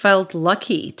actually felt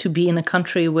lucky to be in a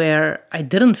country where I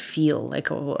didn't feel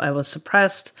like I was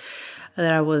suppressed,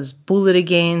 that I was bullied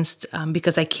against,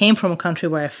 because I came from a country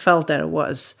where I felt that it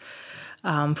was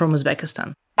from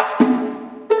Uzbekistan.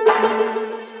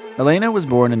 Elena was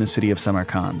born in the city of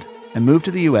Samarkand and moved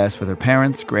to the U.S. with her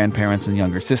parents, grandparents, and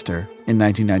younger sister in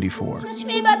 1994.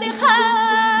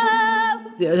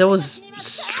 There was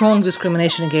strong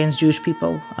discrimination against Jewish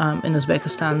people in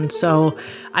Uzbekistan, so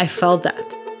I felt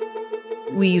that.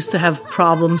 We used to have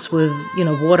problems with,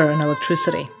 water and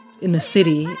electricity. In the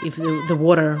city, if the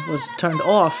water was turned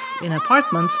off in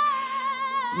apartments,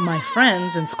 my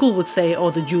friends in school would say, oh,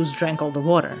 the Jews drank all the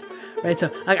water, right?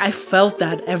 So I felt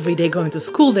that every day going to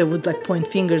school, they would point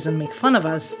fingers and make fun of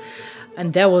us,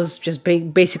 and that was just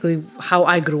basically how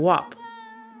I grew up.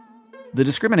 The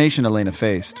discrimination Elena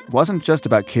faced wasn't just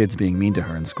about kids being mean to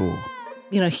her in school.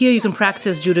 Here you can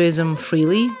practice Judaism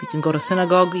freely. You can go to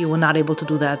synagogue. You were not able to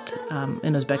do that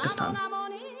in Uzbekistan.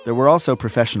 There were also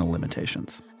professional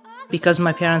limitations. Because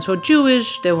my parents were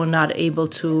Jewish, they were not able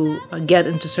to get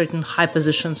into certain high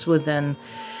positions within,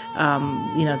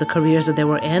 the careers that they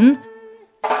were in.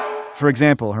 For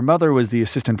example, her mother was the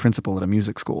assistant principal at a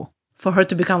music school. For her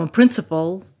to become a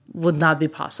principal would not be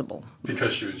possible.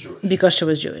 Because she was Jewish. Because she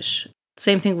was Jewish.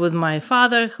 Same thing with my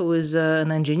father, who is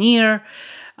an engineer.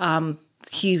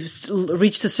 He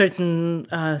reached a certain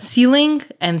ceiling,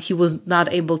 and he was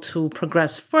not able to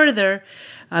progress further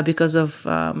because of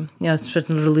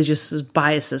certain religious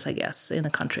biases, I guess, in the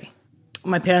country.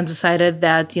 My parents decided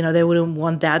that they wouldn't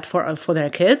want that for their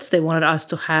kids. They wanted us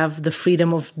to have the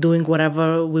freedom of doing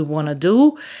whatever we want to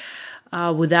do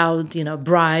without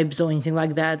bribes or anything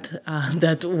like that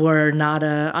that were not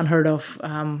unheard of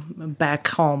back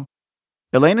home.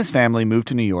 Elena's family moved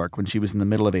to New York when she was in the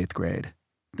middle of 8th grade.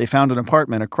 They found an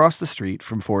apartment across the street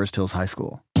from Forest Hills High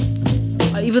School.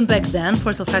 Even back then,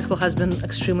 Forest Hills High School has been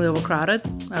extremely overcrowded.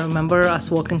 I remember us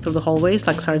walking through the hallways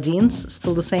like sardines,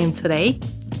 still the same today.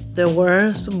 There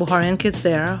were Bukharian kids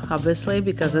there, obviously,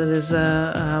 because it is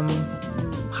a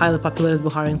highly populated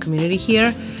Bukharian community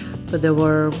here. But there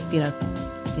were,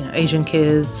 Asian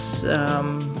kids,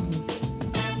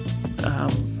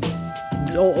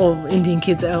 all Indian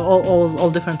kids,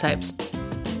 all different types.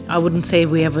 I wouldn't say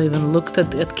we ever even looked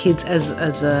at kids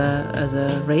as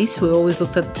a race. We always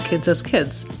looked at kids as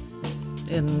kids.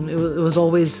 And it was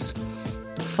always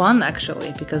fun,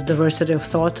 actually, because diversity of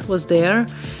thought was there,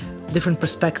 different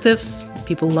perspectives.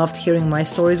 People loved hearing my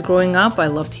stories growing up. I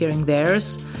loved hearing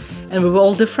theirs. And we were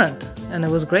all different, and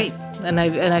it was great. And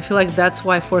I feel like that's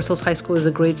why Forest Hills High School is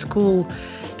a great school,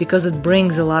 because it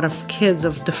brings a lot of kids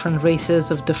of different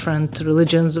races, of different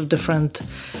religions, of different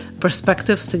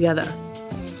perspectives together,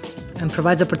 and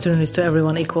provides opportunities to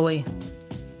everyone equally.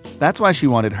 That's why she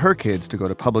wanted her kids to go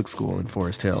to public school in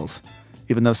Forest Hills,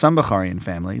 even though some Bukharian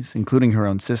families, including her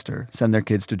own sister, send their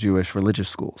kids to Jewish religious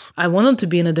schools. I want them to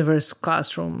be in a diverse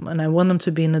classroom, and I want them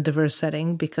to be in a diverse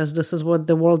setting, because this is what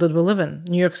the world that we live in.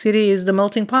 New York City is the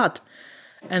melting pot,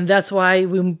 and that's why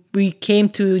we came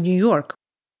to New York.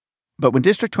 But when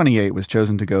District 28 was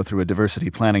chosen to go through a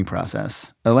diversity planning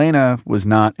process, Elena was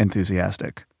not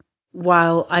enthusiastic.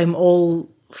 While I'm all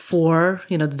for,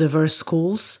 the diverse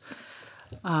schools,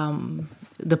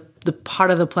 the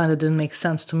part of the plan that didn't make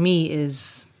sense to me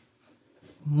is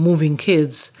moving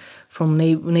kids from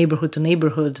neighborhood to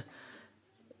neighborhood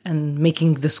and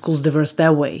making the schools diverse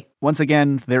that way. Once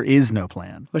again, there is no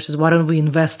plan. Versus, why don't we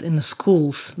invest in the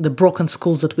schools, the broken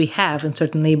schools that we have in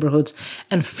certain neighborhoods,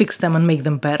 and fix them and make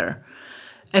them better?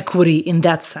 Equity in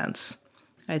that sense.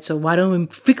 Right? So why don't we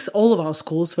fix all of our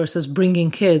schools versus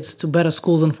bringing kids to better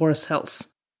schools in Forest Hills?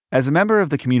 As a member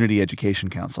of the Community Education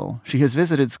Council, she has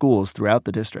visited schools throughout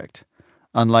the district.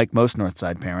 Unlike most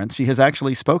Northside parents, she has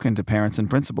actually spoken to parents and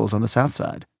principals on the South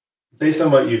Side. Based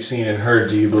on what you've seen and heard,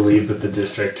 do you believe that the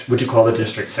district, would you call the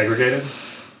district segregated?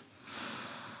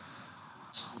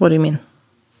 What do you mean?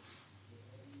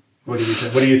 What do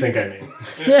you think I mean?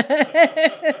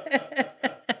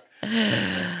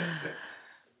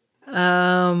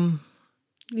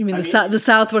 You mean the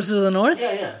South versus the North?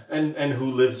 Yeah. And who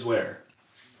lives where?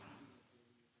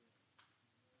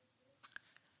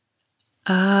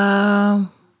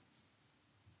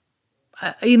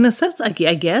 In a sense, I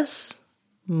guess,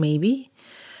 maybe.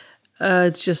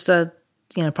 It's just that,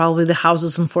 probably the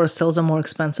houses in Forest Hills are more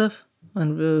expensive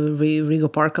and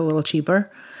Rego Park a little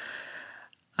cheaper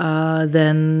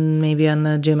than maybe on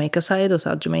the Jamaica side or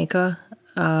South Jamaica.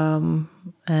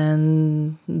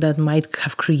 And that might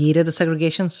have created a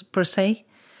segregation per se.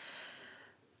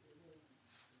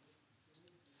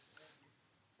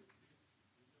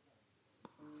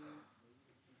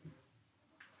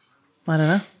 I don't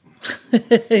know.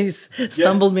 He's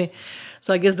stumbled me.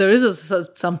 So I guess there is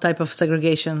some type of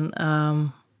segregation.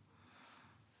 How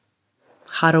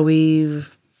do we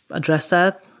address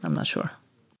that? I'm not sure.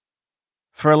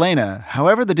 For Elena,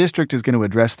 however the district is going to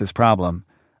address this problem,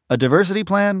 a diversity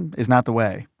plan is not the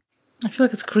way. I feel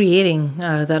like it's creating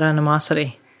that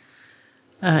animosity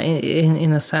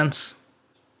in a sense.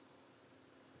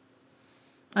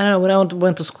 I don't know, when I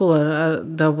went to school,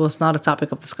 that was not a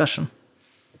topic of discussion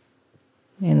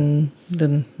in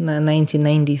the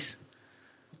 1990s.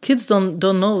 Kids don't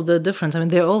know the difference. I mean,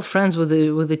 they're all friends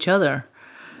with each other.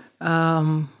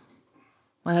 That's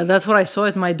what I saw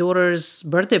at my daughter's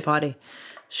birthday party.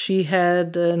 She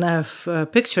had, and I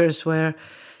have pictures where,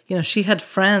 she had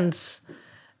friends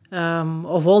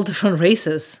of all different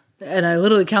races. And I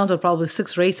literally counted probably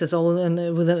 6 races all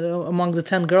among the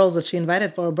 10 girls that she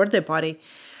invited for her birthday party.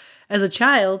 As a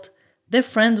child, they're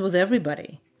friends with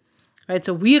everybody. Right?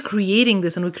 So we are creating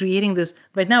this, and we're creating this.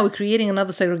 Right now, we're creating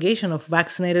another segregation of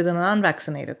vaccinated and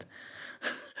unvaccinated.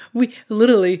 We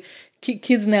literally,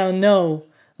 kids now know,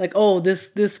 like, oh,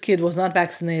 this kid was not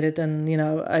vaccinated, and,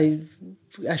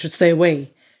 I should stay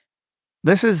away.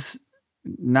 This is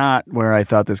not where I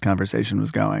thought this conversation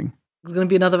was going. It's going to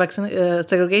be another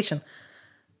segregation.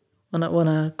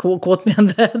 Wanna quote me on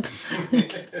that?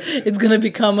 It's going to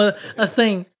become a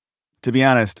thing. To be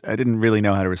honest, I didn't really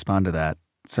know how to respond to that,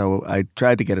 so I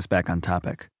tried to get us back on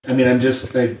topic. I mean, I'm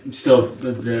still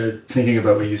thinking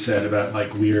about what you said about,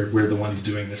 like, we're the ones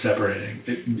doing the separating.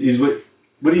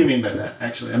 What do you mean by that,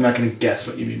 actually? I'm not going to guess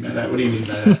what you mean by that. What do you mean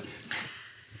by that?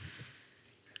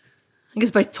 I guess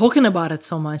by talking about it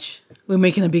so much, we're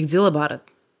making a big deal about it.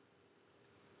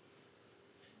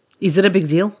 Is it a big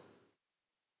deal?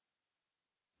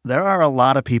 There are a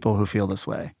lot of people who feel this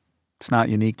way. It's not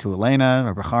unique to Elena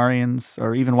or Bukharians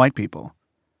or even white people.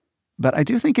 But I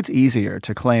do think it's easier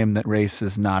to claim that race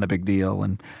is not a big deal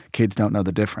and kids don't know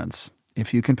the difference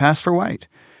if you can pass for white,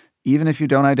 even if you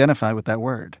don't identify with that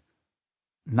word.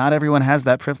 Not everyone has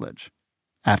that privilege.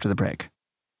 After the break.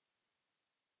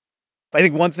 I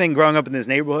think one thing growing up in this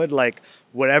neighborhood, like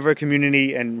whatever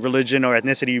community and religion or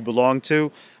ethnicity you belong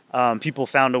to, people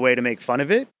found a way to make fun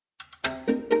of it.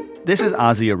 This is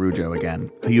Ozzy Arujo again,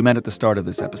 who you met at the start of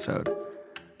this episode.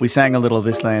 We sang a little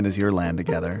This Land Is Your Land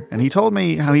together, and he told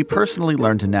me how he personally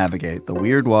learned to navigate the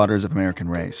weird waters of American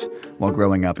race while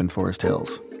growing up in Forest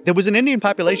Hills. There was an Indian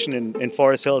population in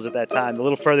Forest Hills at that time, a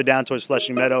little further down towards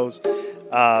Flushing Meadows.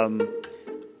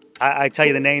 I tell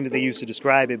you the name that they used to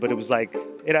describe it, but it was like,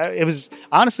 it was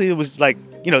like,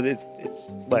 it's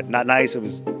not nice. It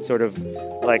was sort of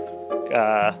like,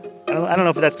 I don't know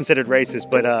if that's considered racist,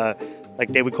 but like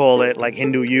they would call it like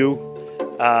Hindu U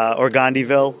or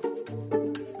Gandhiville.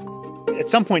 At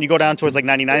some point you go down towards like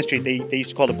 99th Street, they used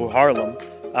to call it Buharlam.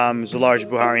 It's a large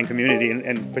Buharian community,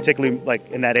 and particularly like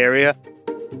in that area.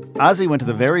 Ozzy went to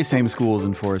the very same schools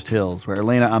in Forest Hills where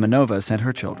Elena Amanova sent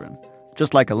her children.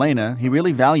 Just like Elena, he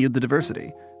really valued the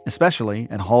diversity, especially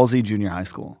at Halsey Junior High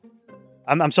School.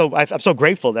 I'm so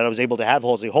grateful that I was able to have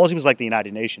Halsey. Halsey was like the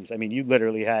United Nations. I mean, you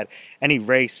literally had any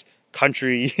race,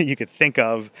 country you could think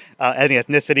of, any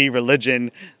ethnicity,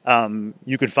 religion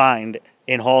you could find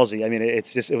in Halsey. I mean,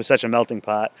 it was such a melting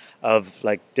pot of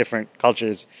like different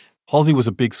cultures. Halsey was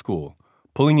a big school,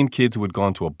 pulling in kids who had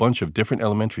gone to a bunch of different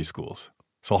elementary schools.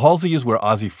 So Halsey is where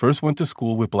Ozzy first went to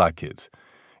school with black kids.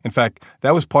 In fact,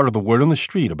 that was part of the word on the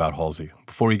street about Halsey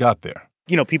before he got there.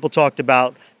 People talked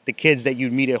about the kids that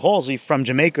you'd meet at Halsey from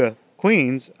Jamaica,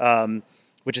 Queens,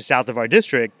 which is south of our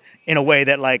district, in a way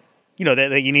that like,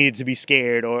 that you needed to be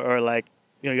scared or like,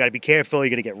 you got to be careful,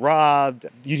 you're going to get robbed.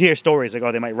 You'd hear stories like,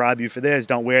 oh, they might rob you for this,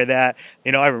 don't wear that.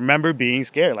 I remember being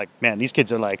scared. Like, man, these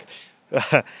kids are like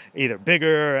either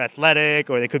bigger, athletic,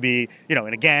 or they could be, in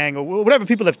a gang or whatever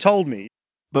people have told me.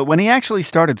 But when he actually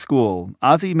started school,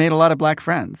 Ozzy made a lot of black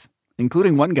friends,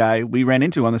 including one guy we ran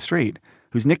into on the street,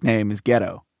 whose nickname is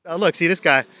Ghetto. Oh, look, see this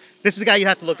guy. This is the guy you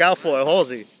have to look out for at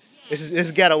Halsey. This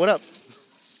is Ghetto. What up?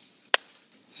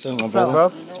 So, my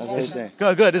brother.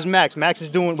 Good. This is Max. Max is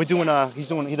he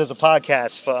does a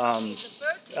podcast for,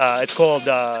 it's called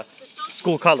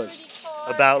School Colors.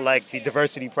 about like the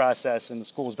diversity process in the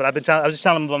schools. But I was just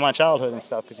telling him about my childhood and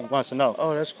stuff because he wants to know.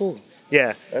 Oh, that's cool.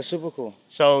 Yeah. That's super cool.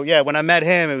 So yeah, when I met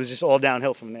him, it was just all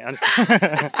downhill from there.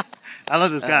 I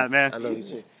love this guy, man. I love you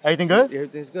too. Everything good? Yeah,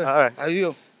 everything's good. All right. How are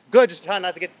you? Good. Just trying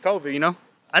not to get COVID, you know?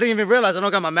 I didn't even realize I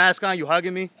don't got my mask on. You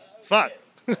hugging me? Fuck.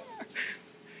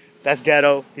 That's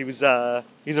Ghetto. He's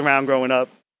around growing up.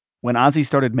 When Ozzy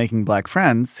started making black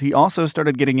friends, he also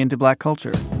started getting into black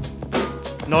culture.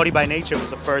 Naughty by Nature was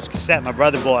the first cassette my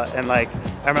brother bought, and like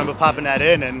I remember popping that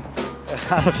in, and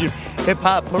I don't know if you hip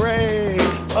hop parade,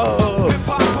 oh. Hip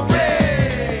hop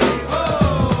parade,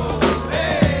 oh,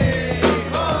 hey,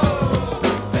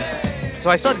 oh. So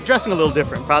I started dressing a little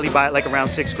different, probably by like around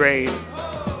 6th grade.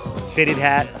 Fitted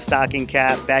hat, stocking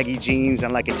cap, baggy jeans,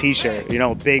 and like a t-shirt, you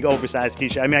know, big oversized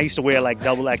t-shirt. I mean, I used to wear like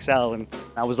double XL, and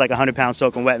I was like 100 pounds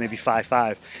soaking wet, maybe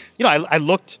 5'5". You know, I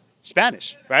looked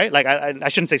Spanish, right? Like I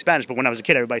shouldn't say Spanish, but when I was a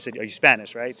kid, everybody said, "Are you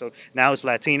Spanish?" Right? So now it's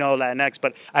Latino, Latinx,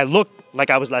 but I looked like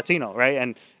I was Latino, right?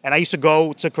 And I used to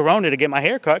go to Corona to get my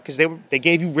hair cut because they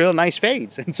gave you real nice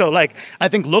fades, and so like I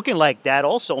think looking like that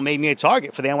also made me a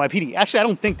target for the NYPD. Actually, I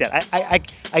don't think that.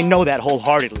 I know that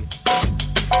wholeheartedly.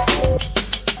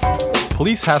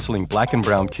 Police hassling black and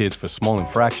brown kids for small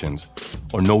infractions,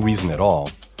 or no reason at all,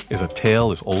 is a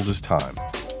tale as old as time.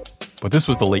 But this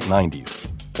was the late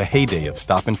 90s, the heyday of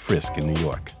stop and frisk in New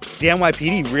York. The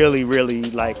NYPD really, really,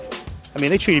 like, I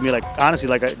mean, they treated me like, honestly,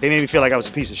 like, they made me feel like I was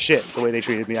a piece of shit, the way they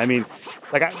treated me. I mean,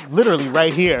 like, literally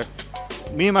right here,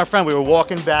 me and my friend, we were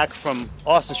walking back from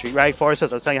Austin Street, right? Forest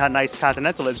Hills. I was telling you how nice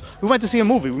Continental is. We went to see a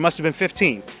movie. We must have been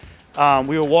 15.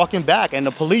 We were walking back, and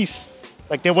the police,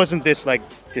 like, there wasn't this, like,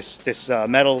 this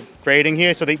metal grating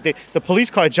here. So the police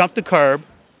car jumped the curb.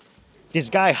 This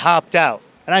guy hopped out.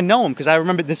 And I know him because I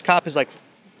remember this cop is like,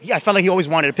 I felt like he always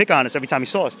wanted to pick on us every time he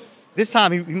saw us. This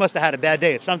time, he must have had a bad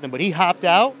day or something. But he hopped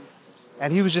out,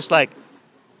 and he was just like,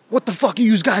 "What the fuck are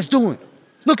you guys doing?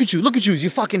 Look at you, you're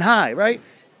fucking high," right?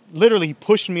 Literally, he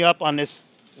pushed me up on this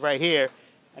right here,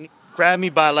 and he grabbed me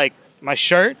by, like, my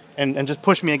shirt and just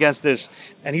pushed me against this.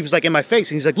 And he was like in my face,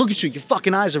 and he's like, "Look at you, your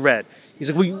fucking eyes are red." He's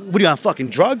like, what are you on, fucking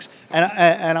drugs? And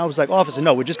I was like, "Officer,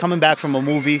 no, we're just coming back from a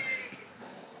movie."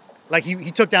 Like,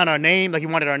 he took down our name, like he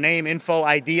wanted our name, info,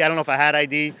 ID. I don't know if I had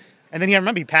ID. And then I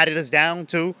remember he patted us down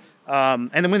too.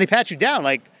 And then when they pat you down,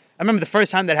 like, I remember the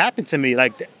first time that happened to me,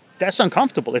 like, that's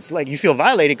uncomfortable. It's like you feel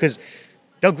violated because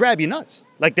they'll grab you nuts.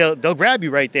 Like, they'll grab you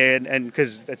right there, and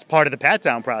because it's part of the pat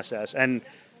down process. And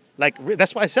like,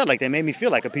 that's why I said, like, they made me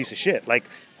feel like a piece of shit. Like,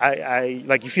 I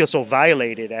like, you feel so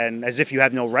violated and as if you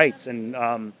have no rights. And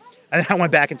then I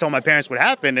went back and told my parents what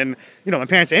happened. And, you know, my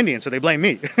parents are Indian, so they blame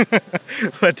me.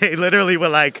 But they literally were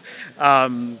like,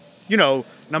 you know,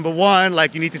 number one,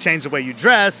 like, you need to change the way you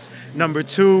dress. Number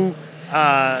two,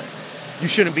 you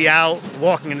shouldn't be out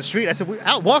walking in the street. I said,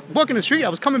 out walking the street? I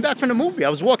was coming back from the movie. I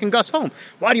was walking Gus home.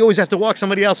 Why do you always have to walk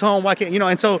somebody else home? Why can't, you know?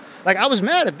 And so, like, I was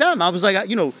mad at them. I was like,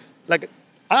 you know, like,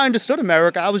 I understood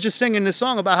America. I was just singing this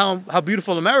song about how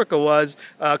beautiful America was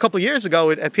a couple of years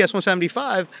ago at PS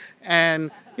 175.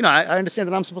 And, you know, I understand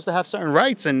that I'm supposed to have certain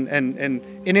rights and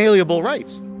inalienable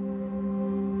rights.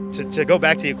 To go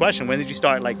back to your question, when did you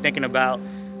start, like, thinking about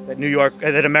that New York,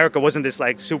 that America wasn't this,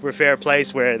 like, super fair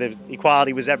place where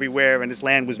equality was everywhere and this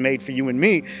land was made for you and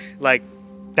me? Like,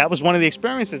 that was one of the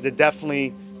experiences that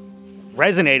definitely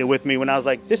resonated with me when I was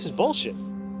like, this is bullshit.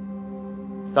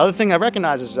 The other thing I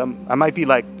recognize is I might be,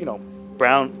 like, you know,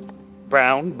 brown,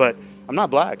 but I'm not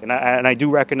black, and I do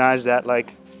recognize that, like,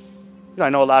 you know, I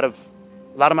know a lot of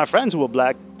my friends who were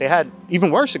black, they had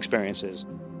even worse experiences.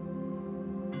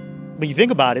 But you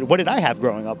think about it, what did I have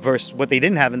growing up versus what they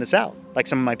didn't have in the South, like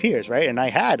some of my peers, right? And I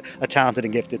had a talented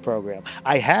and gifted program.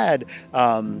 I had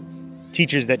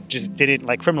teachers that just didn't,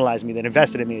 like, criminalize me, that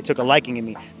invested in me, took a liking in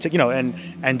me, you know,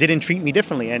 and didn't treat me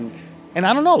differently. And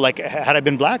I don't know, like, had I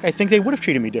been black, I think they would have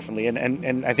treated me differently.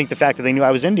 And I think the fact that they knew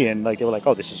I was Indian, like, they were like,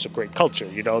 oh, this is a great culture,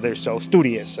 you know, they're so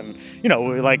studious. And, you know,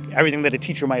 like everything that a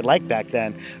teacher might like back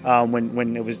then,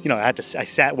 when it was, you know, I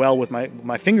sat well with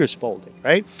my fingers folded,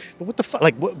 right? But what the fuck,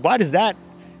 like, why does that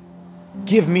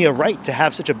give me a right to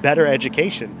have such a better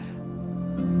education?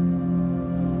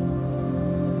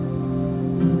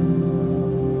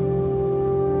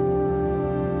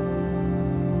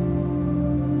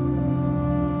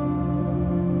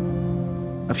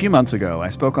 A few months ago, I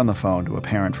spoke on the phone to a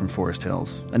parent from Forest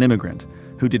Hills, an immigrant,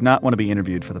 who did not want to be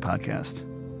interviewed for the podcast.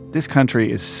 "This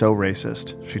country is so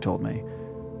racist," she told me.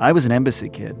 "I was an embassy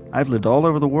kid. I've lived all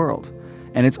over the world.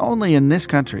 And it's only in this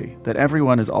country that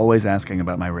everyone is always asking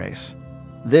about my race.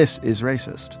 This is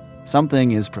racist.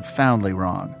 Something is profoundly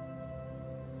wrong."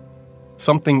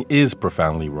 Something is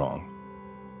profoundly wrong.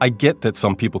 I get that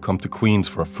some people come to Queens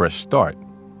for a fresh start,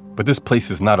 but this place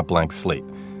is not a blank slate,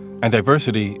 and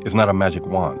diversity is not a magic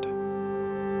wand.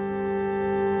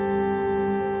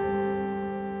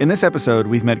 In this episode,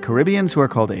 we've met Caribbeans who are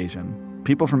called Asian,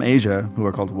 people from Asia who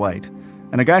are called white,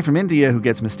 and a guy from India who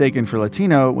gets mistaken for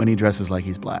Latino when he dresses like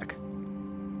he's black.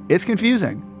 It's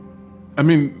confusing. I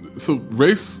mean, so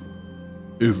race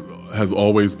has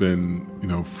always been,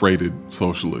 freighted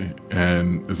socially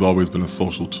and has always been a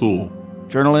social tool.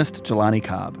 Journalist Jelani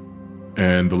Cobb.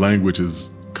 And the language is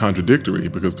contradictory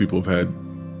because people have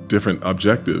had different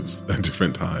objectives at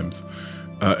different times.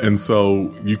 And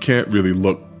so you can't really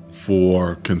look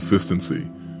for consistency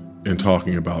in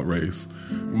talking about race.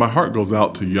 My heart goes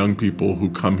out to young people who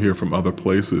come here from other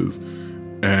places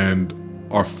and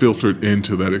are filtered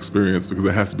into that experience because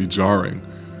it has to be jarring.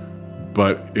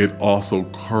 But it also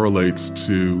correlates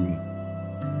to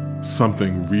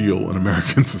something real in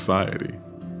American society.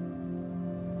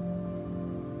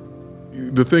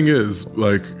 The thing is,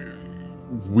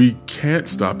 we can't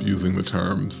stop using the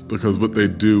terms because what they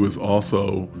do is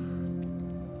also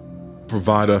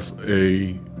provide us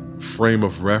a frame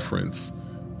of reference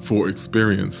for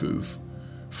experiences.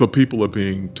 So people are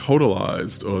being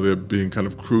totalized or they're being kind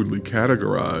of crudely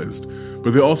categorized,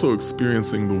 but they're also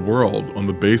experiencing the world on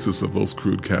the basis of those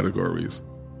crude categories.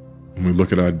 When we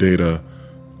look at our data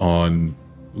on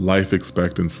life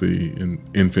expectancy and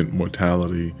infant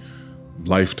mortality,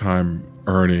 lifetime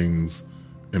earnings,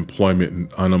 employment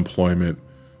and unemployment,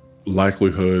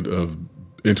 likelihood of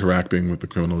interacting with the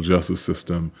criminal justice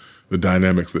system, the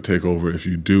dynamics that take over if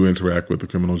you do interact with the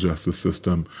criminal justice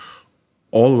system,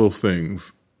 all of those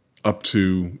things up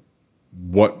to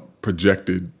what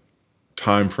projected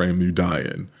time frame you die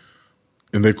in.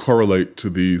 And they correlate to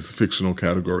these fictional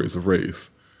categories of race.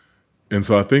 And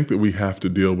so I think that we have to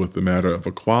deal with the matter of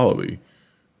equality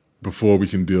before we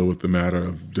can deal with the matter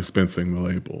of dispensing the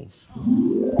labels.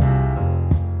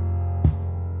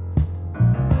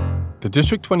 The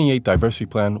District 28 Diversity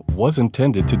Plan was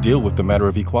intended to deal with the matter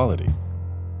of equality.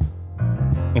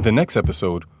 In the next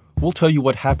episode, we'll tell you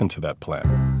what happened to that plan,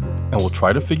 and we'll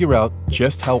try to figure out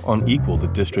just how unequal the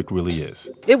district really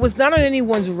is. It was not on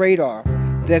anyone's radar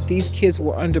that these kids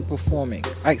were underperforming.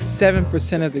 Like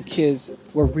 7% of the kids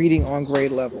were reading on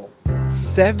grade level.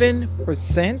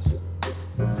 7%?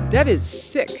 That is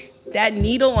sick. That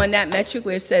needle on that metric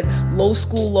where it said low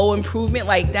school, low improvement,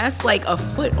 that's like a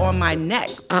foot on my neck.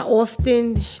 I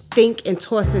often think and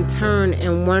toss and turn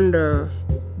and wonder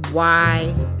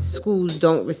why schools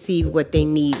don't receive what they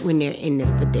need when they're in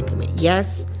this predicament.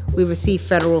 Yes, we receive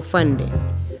federal funding,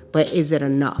 but is it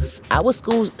enough? Our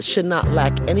schools should not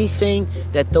lack anything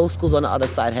that those schools on the other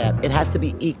side have. It has to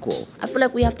be equal. I feel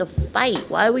like we have to fight.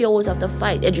 Why do we always have to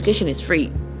fight? Education is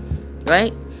free,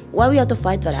 right? Why do we have to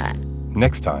fight for that?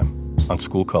 Next time on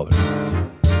School Colors.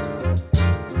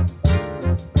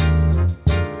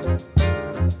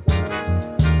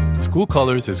 School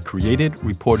Colors is created,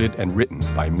 reported, and written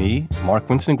by me, Mark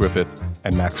Winston Griffith,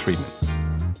 and Max Friedman.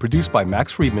 Produced by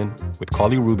Max Friedman with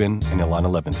Carly Rubin and Ilana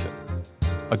Levinson.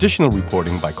 Additional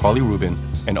reporting by Carly Rubin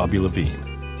and Abby Levine.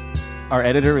 Our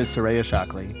editor is Soraya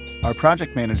Shockley. Our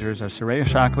project managers are Soraya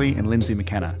Shockley and Lindsay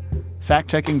McKenna.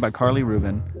 Fact-checking by Carly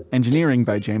Rubin. Engineering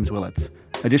by James Willits.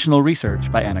 Additional research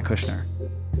by Anna Kushner.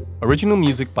 Original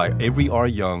music by Avery R.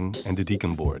 Young and the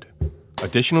Deacon Board.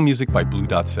 Additional music by Blue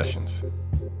Dot Sessions.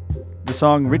 The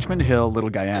song Richmond Hill, Little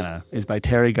Guyana is by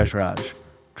Terry Gajraj.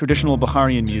 Traditional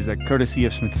Baharian music courtesy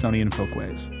of Smithsonian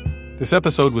Folkways. This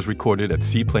episode was recorded at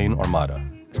Seaplane Armada.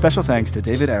 Special thanks to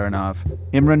David Aronov,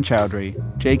 Imran Chowdhury,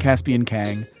 Jay Caspian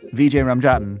Kang, Vijay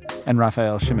Ramjatan, and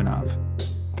Raphael Shimonov.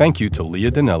 Thank you to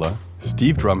Leah Donnella,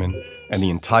 Steve Drummond, and the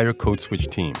entire Code Switch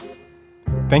team.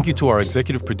 Thank you to our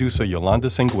executive producer, Yolanda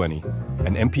Sanguini,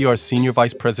 and NPR's Senior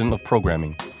Vice President of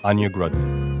Programming, Anya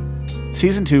Grudman.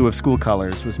 Season 2 of School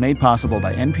Colors was made possible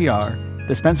by NPR,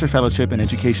 the Spencer Fellowship in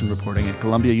Education Reporting at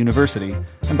Columbia University,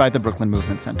 and by the Brooklyn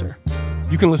Movement Center.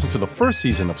 You can listen to the first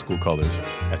season of School Colors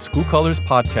at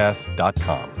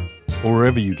schoolcolorspodcast.com or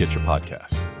wherever you get your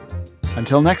podcasts.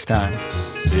 Until next time.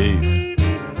 Peace.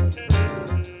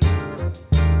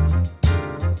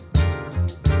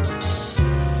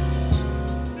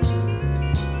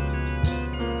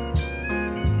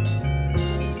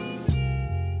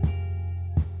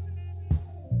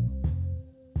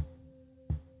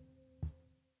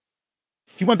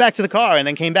 He went back to the car and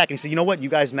then came back and he said, you know what? You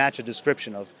guys match a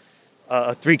description of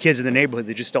 3 kids in the neighborhood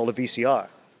that just stole a VCR.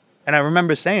 And I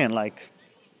remember saying, I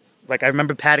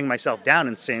remember patting myself down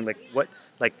and saying, what?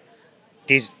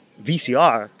 These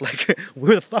VCR?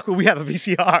 Where the fuck would we have a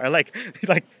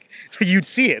VCR? You'd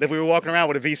see it if we were walking around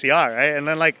with a VCR, right? And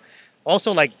then,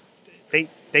 also, they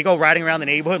they go riding around the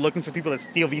neighborhood looking for people that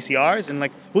steal VCRs, and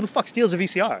like, who the fuck steals a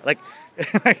VCR? Like,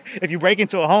 if you break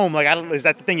into a home, like, is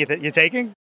that the thing you're taking?